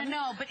 Nobody's going to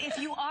know. But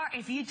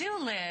if you do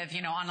live,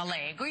 you know, on a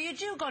lake, or you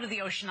do go to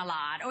the ocean a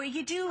lot, or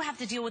you do have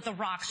to deal with the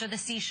rocks or the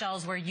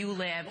seashells where you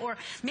live, or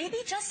maybe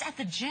just at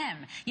the gym,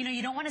 you know,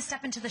 you don't want to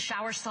step into the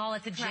shower stall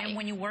at the gym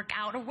when you work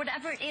out, or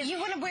whatever it is. You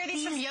want to wear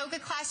these from yoga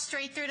class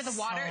straight through to the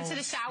water, to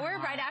the shower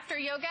right after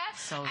yoga,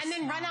 and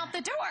then run out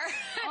the door.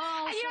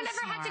 And you don't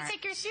ever have to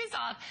take your shoes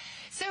off.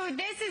 So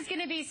this is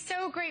going to be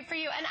so great for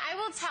you. And I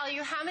will tell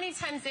you how many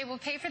times they will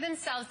pay for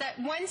themselves. That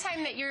one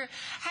time that you're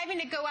having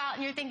to go out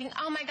and you're thinking,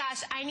 oh my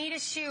gosh, I need a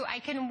shoe I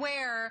can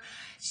wear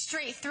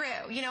straight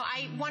through. You know,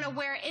 I want to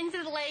wear it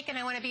into the lake, and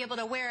I want to be able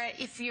to wear it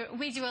if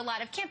we do a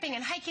lot of camping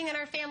and hiking in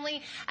our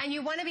family, and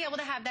you want to be able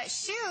to have that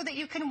shoe that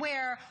you can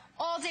wear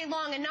all day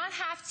long and not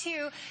have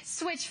to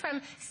switch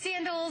from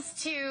sandals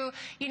to,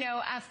 you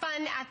know, a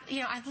fun,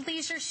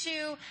 athleisure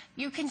shoe.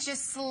 You can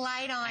just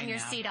slide on your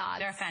Sea Dogs.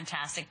 They're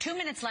fantastic. 2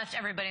 minutes left,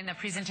 everybody, in the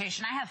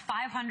presentation. I have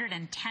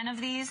 510 of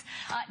these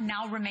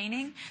now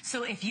remaining.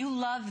 So if you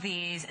love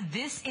these,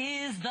 this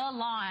is the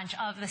launch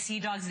of the Sea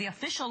Dogs, the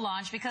official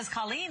launch, because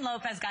Colleen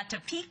Lopez got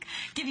to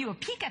give you a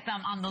peek at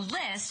them on the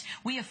list.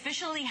 We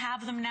officially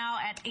have them now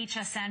at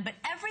HSN, but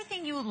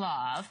everything you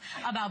love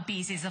about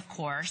BZees, of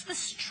course, the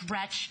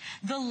stretch,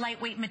 the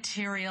lightweight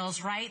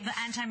materials, right? The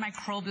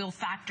antimicrobial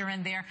factor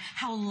in there,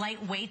 how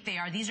lightweight they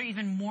are. These are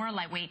even more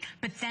lightweight.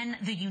 But then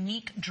the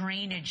unique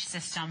drainage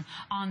system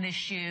on this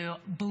shoe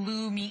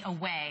blew me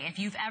away. If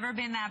you've ever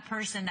been that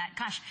person that,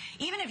 gosh,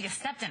 even if you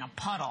stepped in a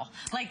puddle,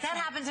 like that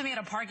happened to me at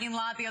a parking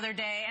lot the other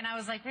day, and I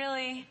was like,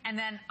 really? And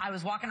then I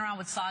was walking around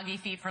with soggy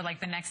feet for like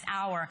the next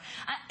hour.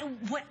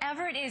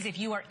 Whatever it is, if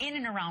you are in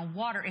and around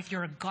water, if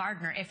you're a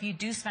gardener, if you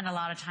do spend a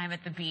lot of time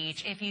at the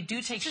beach, if you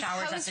do take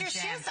showers at the gym. Just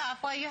hose your shoes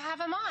off while you have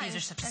them on. These are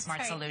such a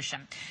smart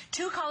solution.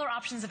 2 color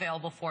options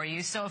available for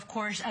you. So, of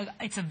course,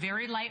 it's a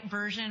very light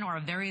version or a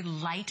very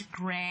light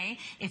gray.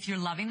 If you're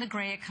loving the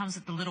gray, it comes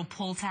with the little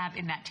pull tab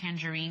in that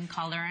tangerine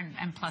color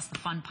and plus the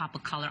fun pop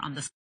of color on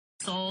the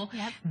sole.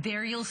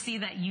 There you'll see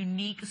that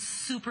unique,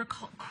 super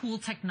cool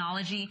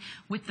technology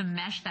with the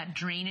mesh, that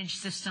drainage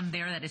system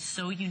there that is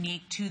so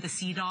unique to the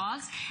Sea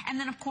Dogs. And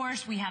then, of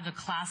course, we have the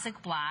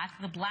classic black.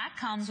 The black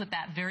comes with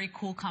that very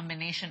cool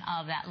combination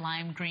of that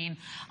lime green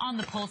on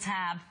the pull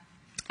tab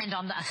and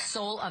on the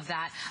sole of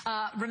that.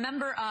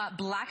 Remember,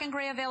 black and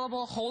gray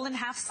available, whole and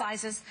half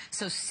sizes,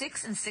 so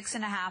 6 and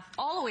 6.5,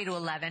 all the way to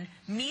 11,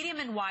 medium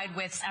and wide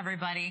widths,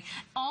 everybody.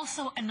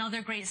 Also,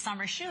 another great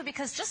summer shoe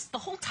because just the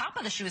whole top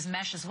of the shoe is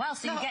mesh as well,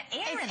 so you get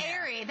air in there. It's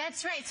airy,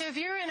 that's right. So if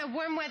you're in a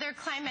warm weather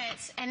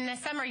climate and in the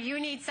summer you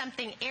need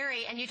something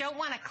airy and you don't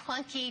want a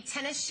clunky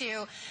tennis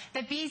shoe,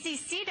 the BZees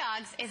Sea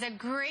Dogs is a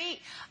great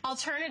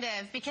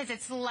alternative because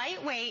it's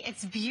lightweight,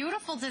 it's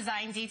beautiful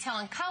design, detail,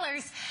 and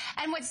colors.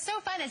 And what's so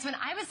fun is when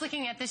I was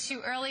looking at this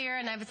shoe earlier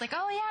and I was like,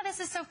 oh yeah,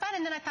 this is so fun.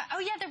 And then I thought, oh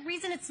yeah, the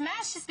reason it's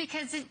mesh is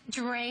because it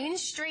drains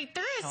straight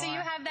through. So you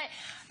have that,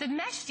 the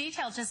mesh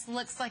detail just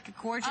looks like a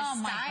gorgeous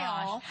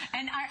style. Gosh.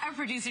 And our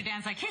producer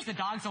Dan's like, here's the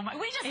dogs. Oh my,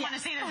 we just want to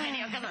see this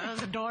video because of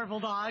those adorable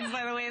dogs,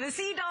 by the way. The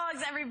Sea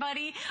Dogs,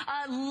 everybody,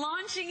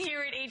 launching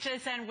here at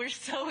HSN. We're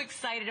so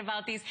excited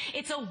about these.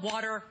 It's a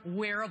water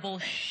wearable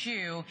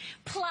shoe,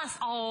 plus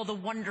all the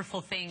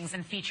wonderful things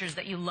and features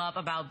that you love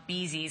about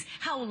BZees.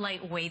 How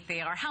lightweight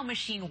they are, how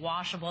machine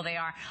washable they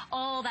are.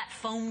 All that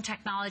foam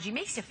technology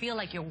makes you feel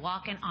like you're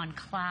walking on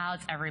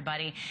clouds,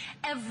 everybody.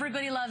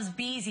 Everybody loves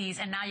BZees,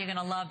 and now you're going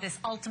to love this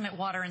ultimate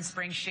water and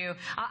spring shoe.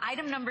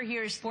 Item number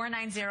here is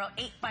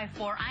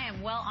 490854. I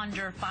am well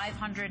under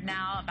 500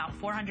 now, about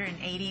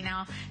 480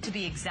 now to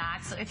be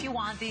exact. So if you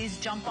want these,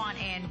 jump on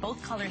in.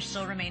 Both colors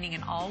still remaining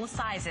in all the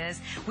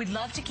sizes. We'd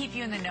love to keep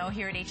you in the know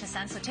here at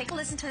HSN, so take a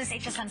listen to this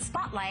HSN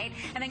Spotlight,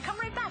 and then come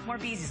right back. More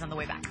BZees on the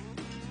way back.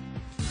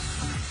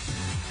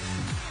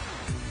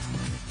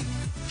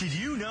 Did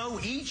you know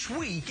each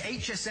week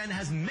HSN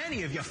has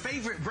many of your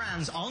favorite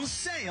brands on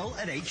sale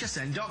at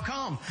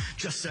hsn.com?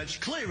 Just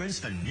search clearance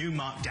for new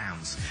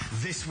markdowns.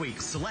 This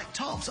week, select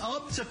tops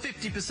up to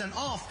 50%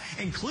 off,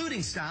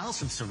 including styles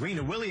from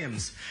Serena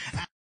Williams.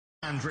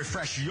 And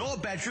refresh your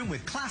bedroom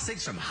with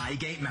classics from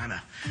Highgate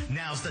Manor.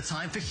 Now's the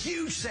time for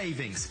huge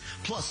savings.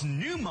 Plus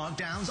new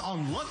markdowns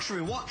on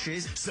luxury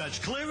watches.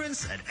 Search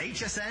clearance at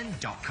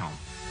hsn.com.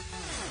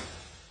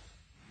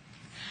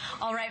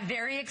 All right,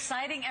 very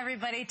exciting,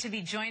 everybody, to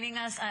be joining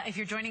us. If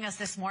you're joining us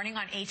this morning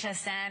on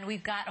HSN,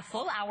 we've got a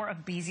full hour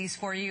of BZees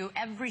for you.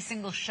 Every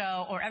single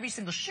show or every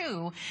single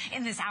shoe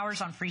in this hour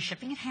is on free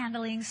shipping and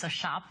handling, so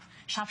shop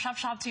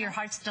to your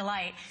heart's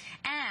delight.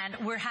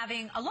 And we're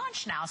having a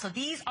launch now. So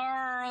these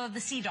are the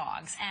Sea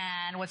Dogs.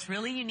 And what's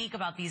really unique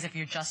about these, if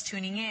you're just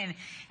tuning in,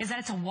 is that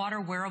it's a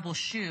water wearable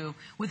shoe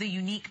with a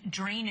unique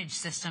drainage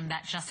system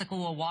that Jessica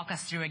will walk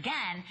us through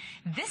again.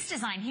 This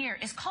design here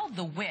is called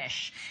the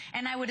Wish.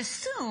 And I would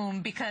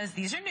assume, because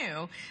these are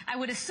new, I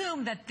would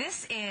assume that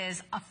this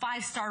is a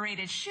 5-star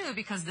rated shoe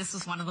because this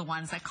was one of the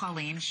ones that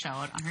Colleen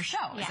showed on her show.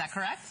 Yes. Is that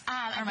correct? Or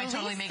am I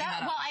totally making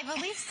that up? Well, I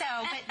believe so,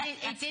 but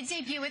it did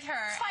debut with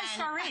her. 5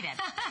 5-star rated.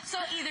 So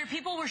either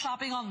people were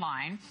shopping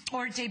online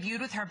or it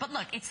debuted with her. But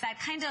look, it's that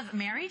kind of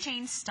Mary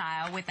Jane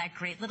style with that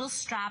great little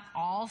strap,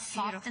 all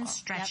soft and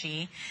stretchy.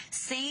 Yep.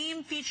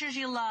 Same features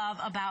you love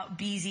about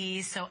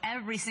BZees. So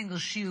every single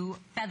shoe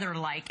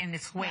feather-like in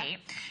its weight. Yep.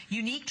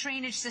 Unique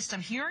drainage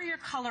system. Here are your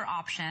color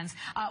options.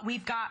 We're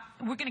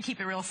going to keep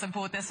it real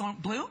simple with this one.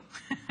 Blue.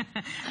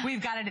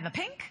 We've got it in the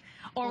pink.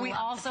 Or we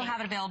also have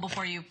it available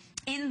for you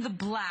in the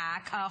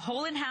black,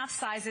 whole and half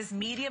sizes,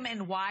 medium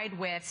and wide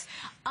widths.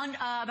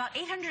 About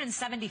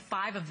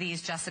 875 of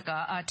these,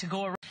 Jessica, to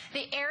go around.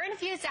 The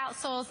air-infused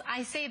outsoles,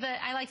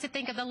 I like to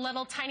think of the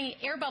little tiny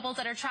air bubbles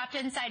that are trapped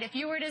inside. If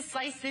you were to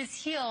slice this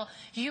heel,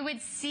 you would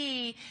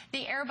see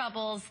the air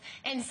bubbles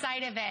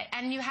inside of it.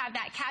 And you have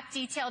that cap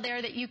detail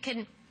there that you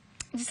can...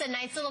 Just a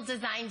nice little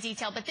design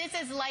detail, but this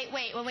is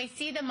lightweight. When we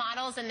see the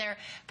models and they're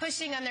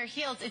pushing on their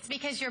heels, it's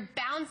because you're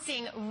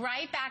bouncing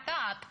right back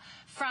up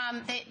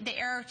from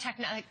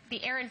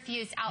the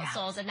air-infused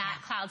outsoles and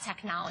that cloud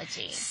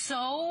technology.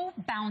 So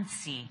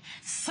bouncy,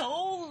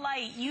 so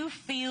light, you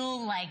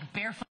feel like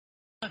barefoot.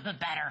 The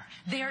better.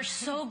 They're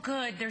so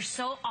good. They're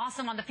so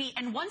awesome on the feet.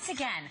 And once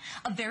again,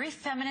 a very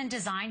feminine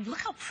design. Look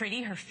how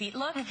pretty her feet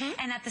look.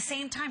 And at the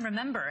same time,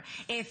 remember,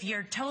 if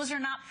your toes are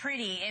not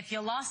pretty, if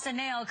you lost a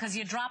nail because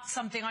you dropped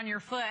something on your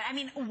foot, I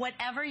mean,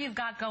 whatever you've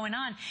got going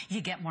on, you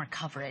get more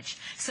coverage.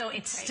 So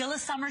it's still a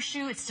summer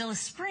shoe. It's still a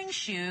spring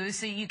shoe.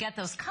 So you get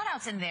those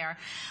cutouts in there,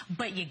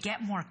 but you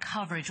get more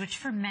coverage, which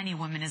for many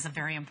women is a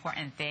very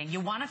important thing. You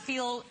want to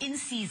feel in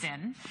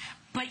season,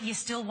 but you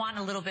still want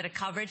a little bit of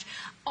coverage.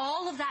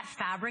 All of that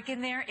fabric in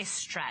there is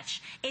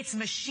stretch. It's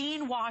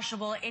machine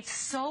washable. It's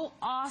so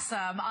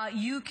awesome.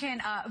 You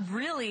can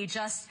really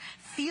just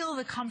feel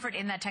the comfort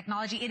in that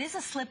technology. It is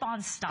a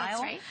slip-on style.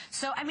 That's right.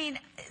 So, I mean,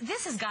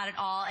 this has got it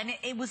all. And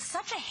it was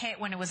such a hit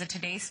when it was a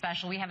today's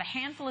special. We have a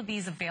handful of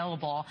these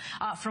available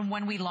from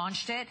when we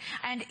launched it.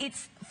 And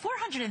it's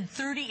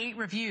 438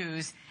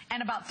 reviews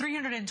and about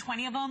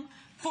 320 of them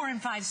 4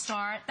 and 5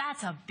 star.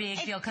 That's a big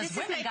deal because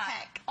women got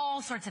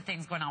all sorts of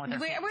things going on with their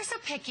feet. We're so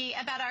picky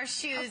about our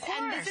shoes,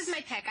 and this is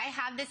my pick. I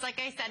have this, like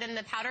I said, in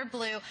the powder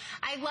blue.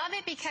 I love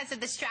it because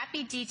of the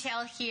strappy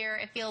detail here.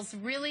 It feels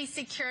really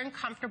secure and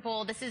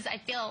comfortable. I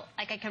feel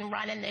like I can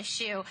run in this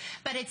shoe,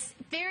 but it's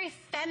very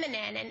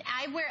feminine, and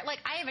I wear it like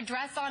I have a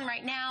dress on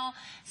right now,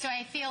 so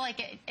I feel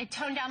like it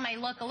toned down my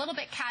look a little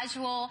bit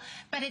casual,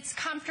 but it's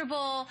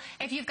comfortable.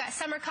 If you've got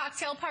summer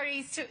cocktail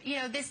parties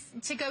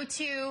to go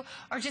to,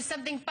 or just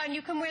something fun,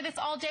 you can wear this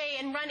all day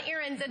and run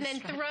errands and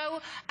then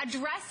throw a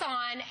dress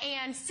on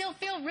and still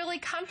feel really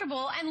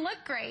comfortable and look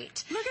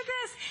great. Look at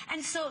this.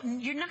 And so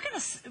you're not going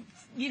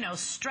to,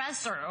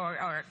 stress or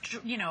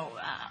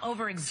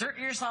overexert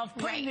yourself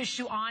putting this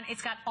shoe on.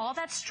 It's got all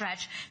that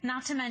stretch,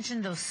 not to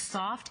mention those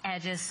soft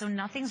edges, so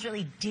nothing's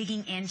really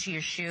digging into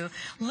your shoe.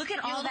 Look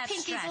at all that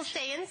stretch. Your pinkies will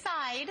stay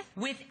inside.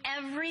 With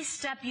every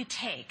step you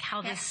take,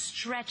 how this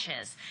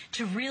stretches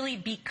to really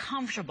be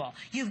comfortable.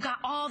 You've got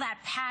all that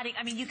padding.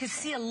 I mean, you can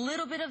see a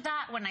little bit of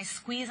that when I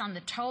squeeze on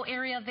the toe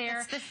area there.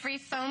 It's the free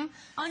foam.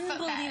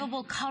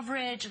 Unbelievable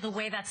coverage, the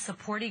way that's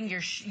supporting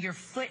your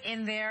foot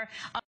in there.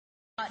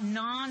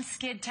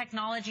 Non-skid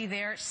technology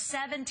there,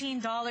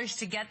 $17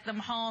 to get them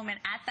home, and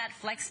at that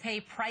flex pay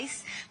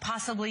price,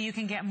 possibly you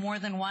can get more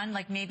than one,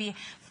 like maybe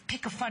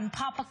pick a fun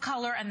pop-up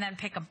color and then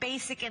pick a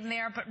basic in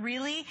there. But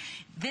really,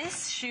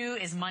 this shoe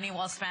is money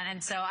well spent.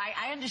 And so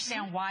I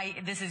understand why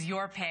this is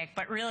your pick.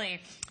 But really,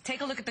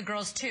 take a look at the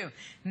girls, too.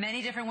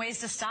 Many different ways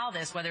to style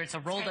this, whether it's a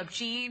rolled-up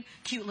jean,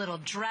 cute little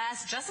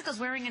dress. Jessica's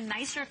wearing a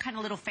nicer, kind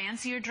of little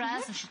fancier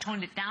dress, and she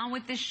toned it down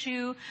with this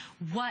shoe.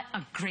 What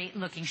a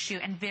great-looking shoe,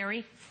 and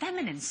very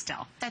feminine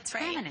still. That's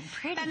right. Feminine,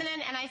 pretty.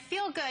 Feminine, and I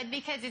feel good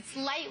because it's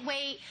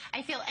lightweight.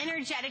 I feel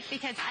energetic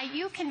because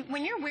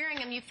when you're wearing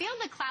them, you feel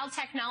the cloud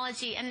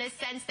technology in this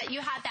sense that you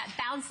have that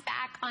bounce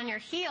back on your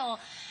heel.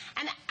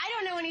 And I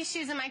don't know any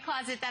shoes in my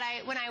closet that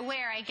when I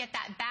wear, I get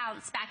that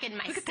bounce back in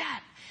my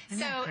step.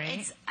 So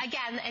it's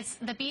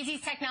the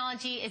BZees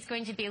technology is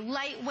going to be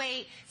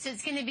lightweight, so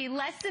it's going to be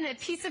less than a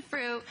piece of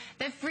fruit.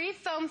 The free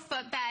foam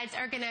footbeds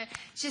are going to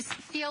just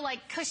feel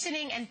like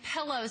cushioning and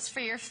pillows for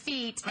your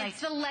feet.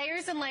 It's the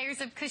layers and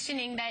layers of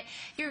cushioning that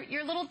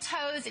your little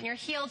toes and your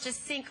heel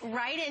just sink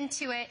right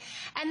into it.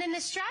 And then the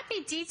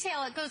strappy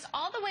detail, it goes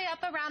all the way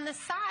up around the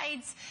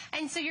sides,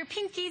 and so your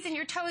pinkies and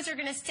your toes are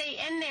going to stay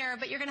in there,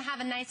 but you're going to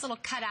have a nice little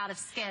cutout of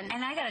skin.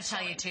 And I got to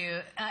tell you, too,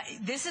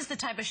 this is the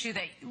type of shoe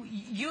that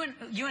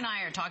you and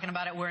I are talking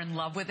about it. We're in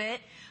love with it,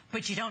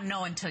 but you don't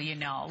know until you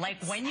know.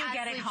 Like when you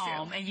get it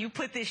home and you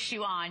put this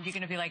shoe on, you're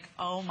going to be like,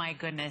 oh my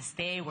goodness,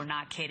 they were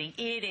not kidding.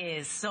 It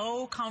is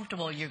so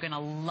comfortable. You're going to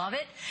love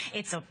it.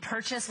 It's a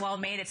purchase well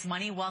made. It's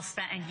money well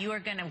spent, and you are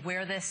going to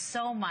wear this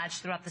so much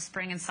throughout the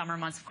spring and summer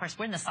months. Of course,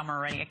 we're in the summer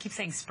already. I keep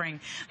saying spring,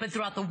 but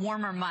throughout the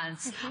warmer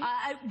months.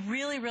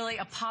 Really, really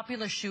a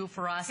popular shoe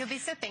for us. You'll be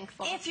so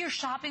thankful. If you're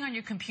shopping on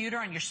your computer, computer,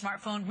 on your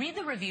smartphone, read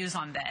the reviews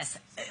on this.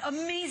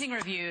 Amazing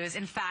reviews.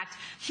 In fact,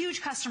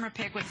 huge customer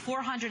pick with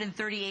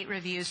 438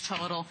 reviews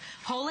total.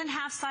 Whole and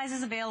half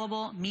sizes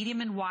available, medium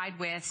and wide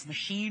widths,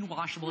 machine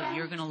washable.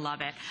 You're going to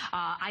love it.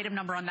 Item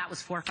number on that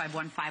was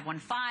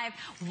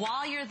 451515.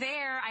 While you're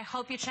there, I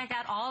hope you check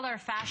out all our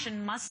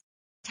fashion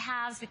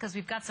must-haves because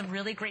we've got some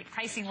really great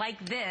pricing like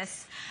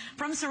this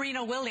from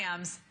Serena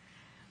Williams.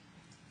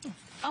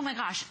 Oh my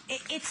gosh,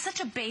 it's such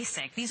a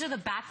basic. These are the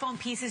backbone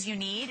pieces you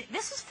need.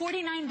 This was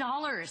 $49.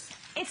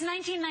 It's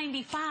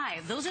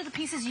 $19.95. Those are the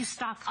pieces you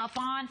stock up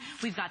on.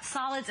 We've got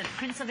solids and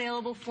prints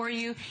available for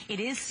you. It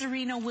is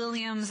Serena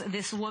Williams.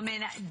 This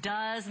woman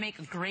does make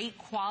a great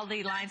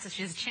quality line, so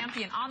she's a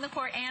champion on the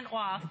court and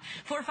off.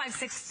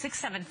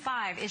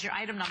 456675 is your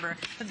item number.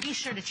 But be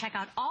sure to check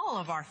out all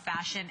of our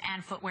fashion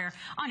and footwear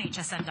on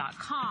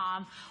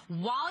hsn.com.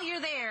 While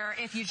you're there,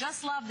 if you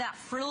just love that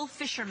frill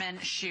fisherman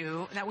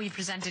shoe that we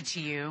presented to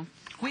you,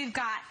 we've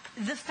got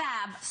the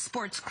Fab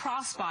Sports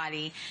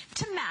Crossbody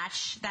to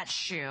match that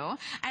shoe.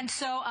 And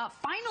so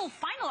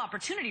final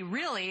opportunity,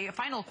 really,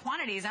 final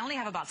quantities. I only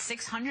have about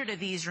 600 of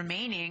these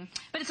remaining.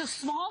 But it's a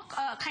small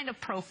kind of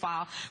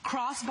profile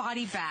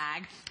crossbody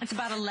bag. It's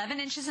about 11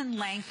 inches in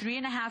length,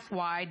 3.5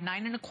 wide,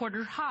 9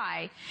 1/4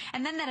 high.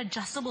 And then that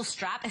adjustable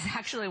strap is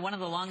actually one of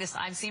the longest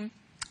I've seen.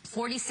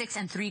 46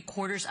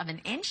 3/4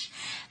 inch.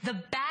 The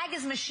bag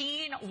is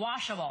machine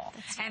washable.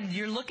 And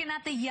you're looking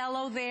at the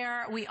yellow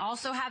there. We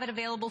also have it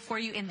available for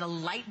you in the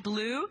light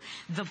blue,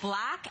 the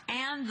black,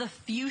 and the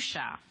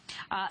fuchsia.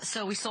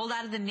 So we sold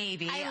out of the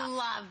navy. I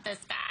love this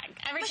bag.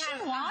 Every machine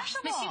time,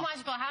 washable. Machine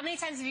washable. How many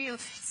times have you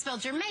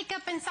spilled your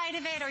makeup inside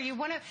of it, or you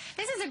want to?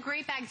 This is a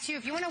great bag too.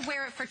 If you want to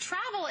wear it for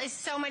travel, it's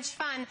so much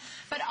fun.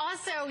 But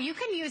also, you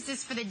can use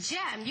this for the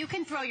gym. You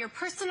can throw your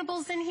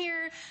personables in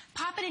here,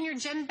 pop it in your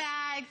gym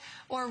bag,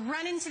 or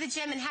run into the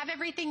gym and have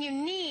everything you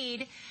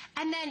need.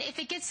 And then if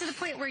it gets to the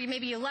point where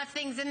maybe you left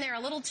things in there a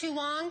little too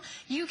long,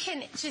 you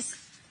can just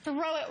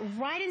throw it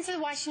right into the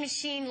washing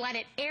machine, let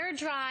it air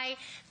dry.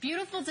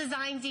 Beautiful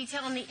design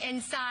detail on the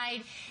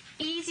inside.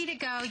 Easy to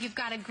go. You've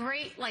got a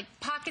great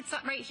pockets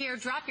up right here.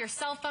 Drop your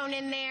cell phone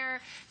in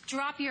there.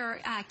 Drop your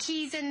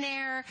keys in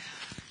there.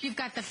 You've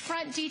got the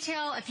front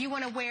detail. If you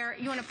want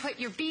to put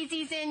your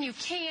BZees in, you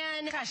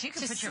can. Gosh, you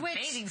can put your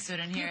bathing suit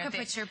in here. You can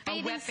put your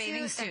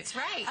bathing suit. That's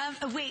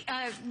right. Wait,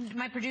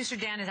 my producer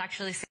Dan is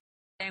actually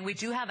saying we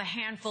do have a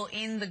handful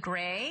in the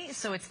gray.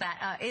 So it's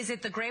that. Is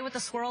it the gray with the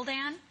swirl,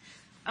 Dan?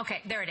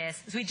 Okay, there it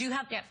is. So we do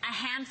have a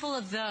handful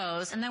of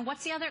those. And then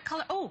what's the other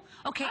color? Oh,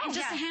 okay, and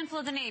just a handful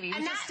of the navy.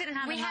 And just didn't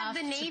have we enough have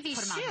the navy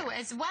shoe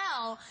as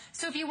well.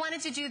 So if you wanted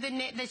to do the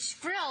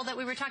frill that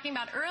we were talking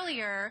about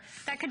earlier,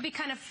 that could be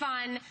kind of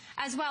fun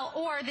as well.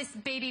 Or this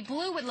baby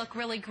blue would look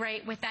really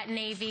great with that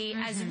navy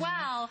as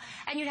well.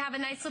 And you'd have a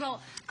nice little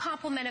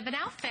complement of an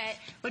outfit.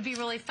 Would be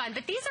really fun.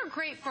 But these are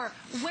great for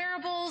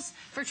wearables,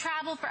 for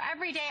travel, for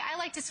every day. I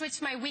like to switch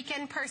my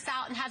weekend purse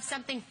out and have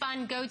something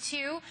fun go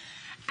to.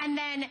 And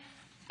then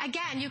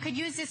again, you could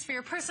use this for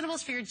your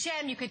personables, for your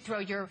gym. You could throw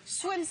your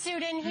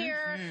swimsuit in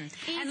here.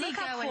 Easy and look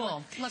how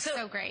cool. Looks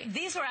so great.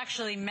 These were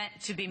actually meant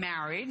to be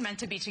married, meant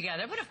to be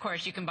together. But, of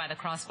course, you can buy the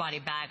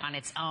crossbody bag on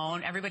its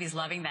own. Everybody's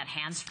loving that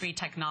hands-free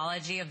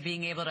technology of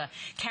being able to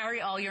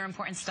carry all your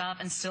important stuff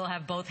and still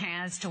have both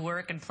hands to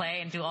work and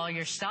play and do all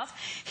your stuff.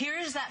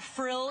 Here's that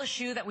frill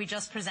shoe that we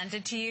just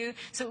presented to you.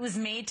 So it was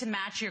made to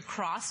match your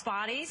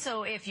crossbody.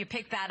 So if you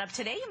pick that up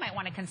today, you might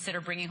want to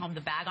consider bringing home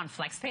the bag on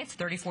FlexPay. It's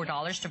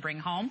 $34 to bring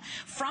home.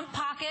 Front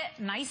pocket,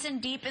 nice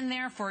and deep in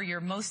there for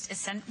your most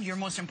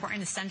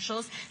important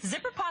essentials.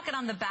 Zipper pocket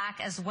on the back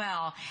as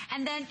well.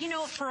 And then, you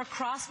know, for a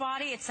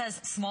crossbody, it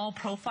says small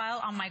profile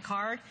on my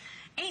card.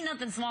 Ain't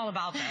nothing small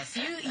about this.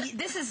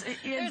 This is,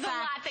 There's a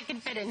lot that can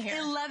fit in here.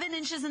 11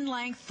 inches in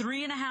length,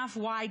 3.5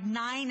 wide,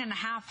 9.5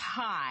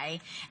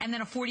 high, and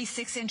then a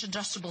 46-inch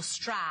adjustable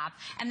strap.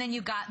 And then you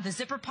got the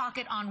zipper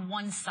pocket on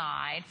one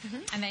side,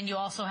 and then you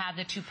also have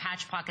the 2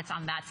 patch pockets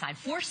on that side.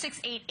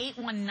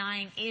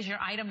 468819 is your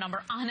item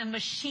number on a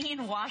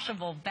machine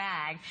washable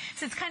bag.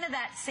 So it's kind of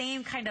that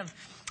same kind of,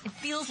 it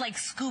feels like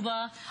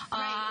scuba.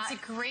 Right,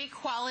 it's a great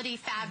quality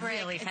fabric.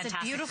 Really fantastic.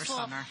 It's a beautiful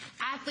for summer.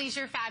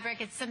 athleisure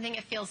fabric. It's something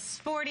that feels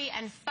sporty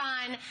and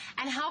fun.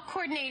 And how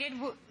coordinated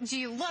do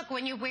you look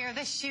when you wear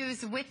the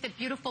shoes with the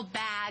beautiful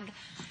bag?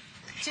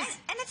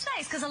 And it's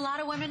nice because a lot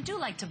of women do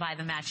like to buy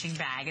the matching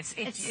bag. It's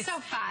so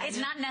fun. It's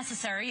not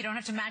necessary. You don't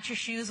have to match your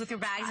shoes with your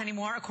bags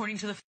anymore, according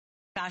to the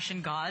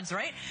fashion gods,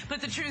 right?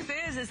 But the truth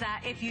is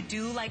that if you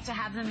do like to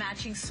have the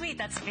matching suite,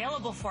 that's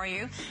available for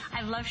you.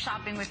 I love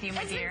shopping with you,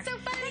 my dear. It's been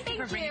so fun. Thank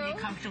you for bringing me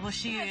comfortable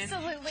shoes.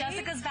 Absolutely.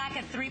 Jessica's back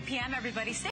at 3 p.m., everybody. Stay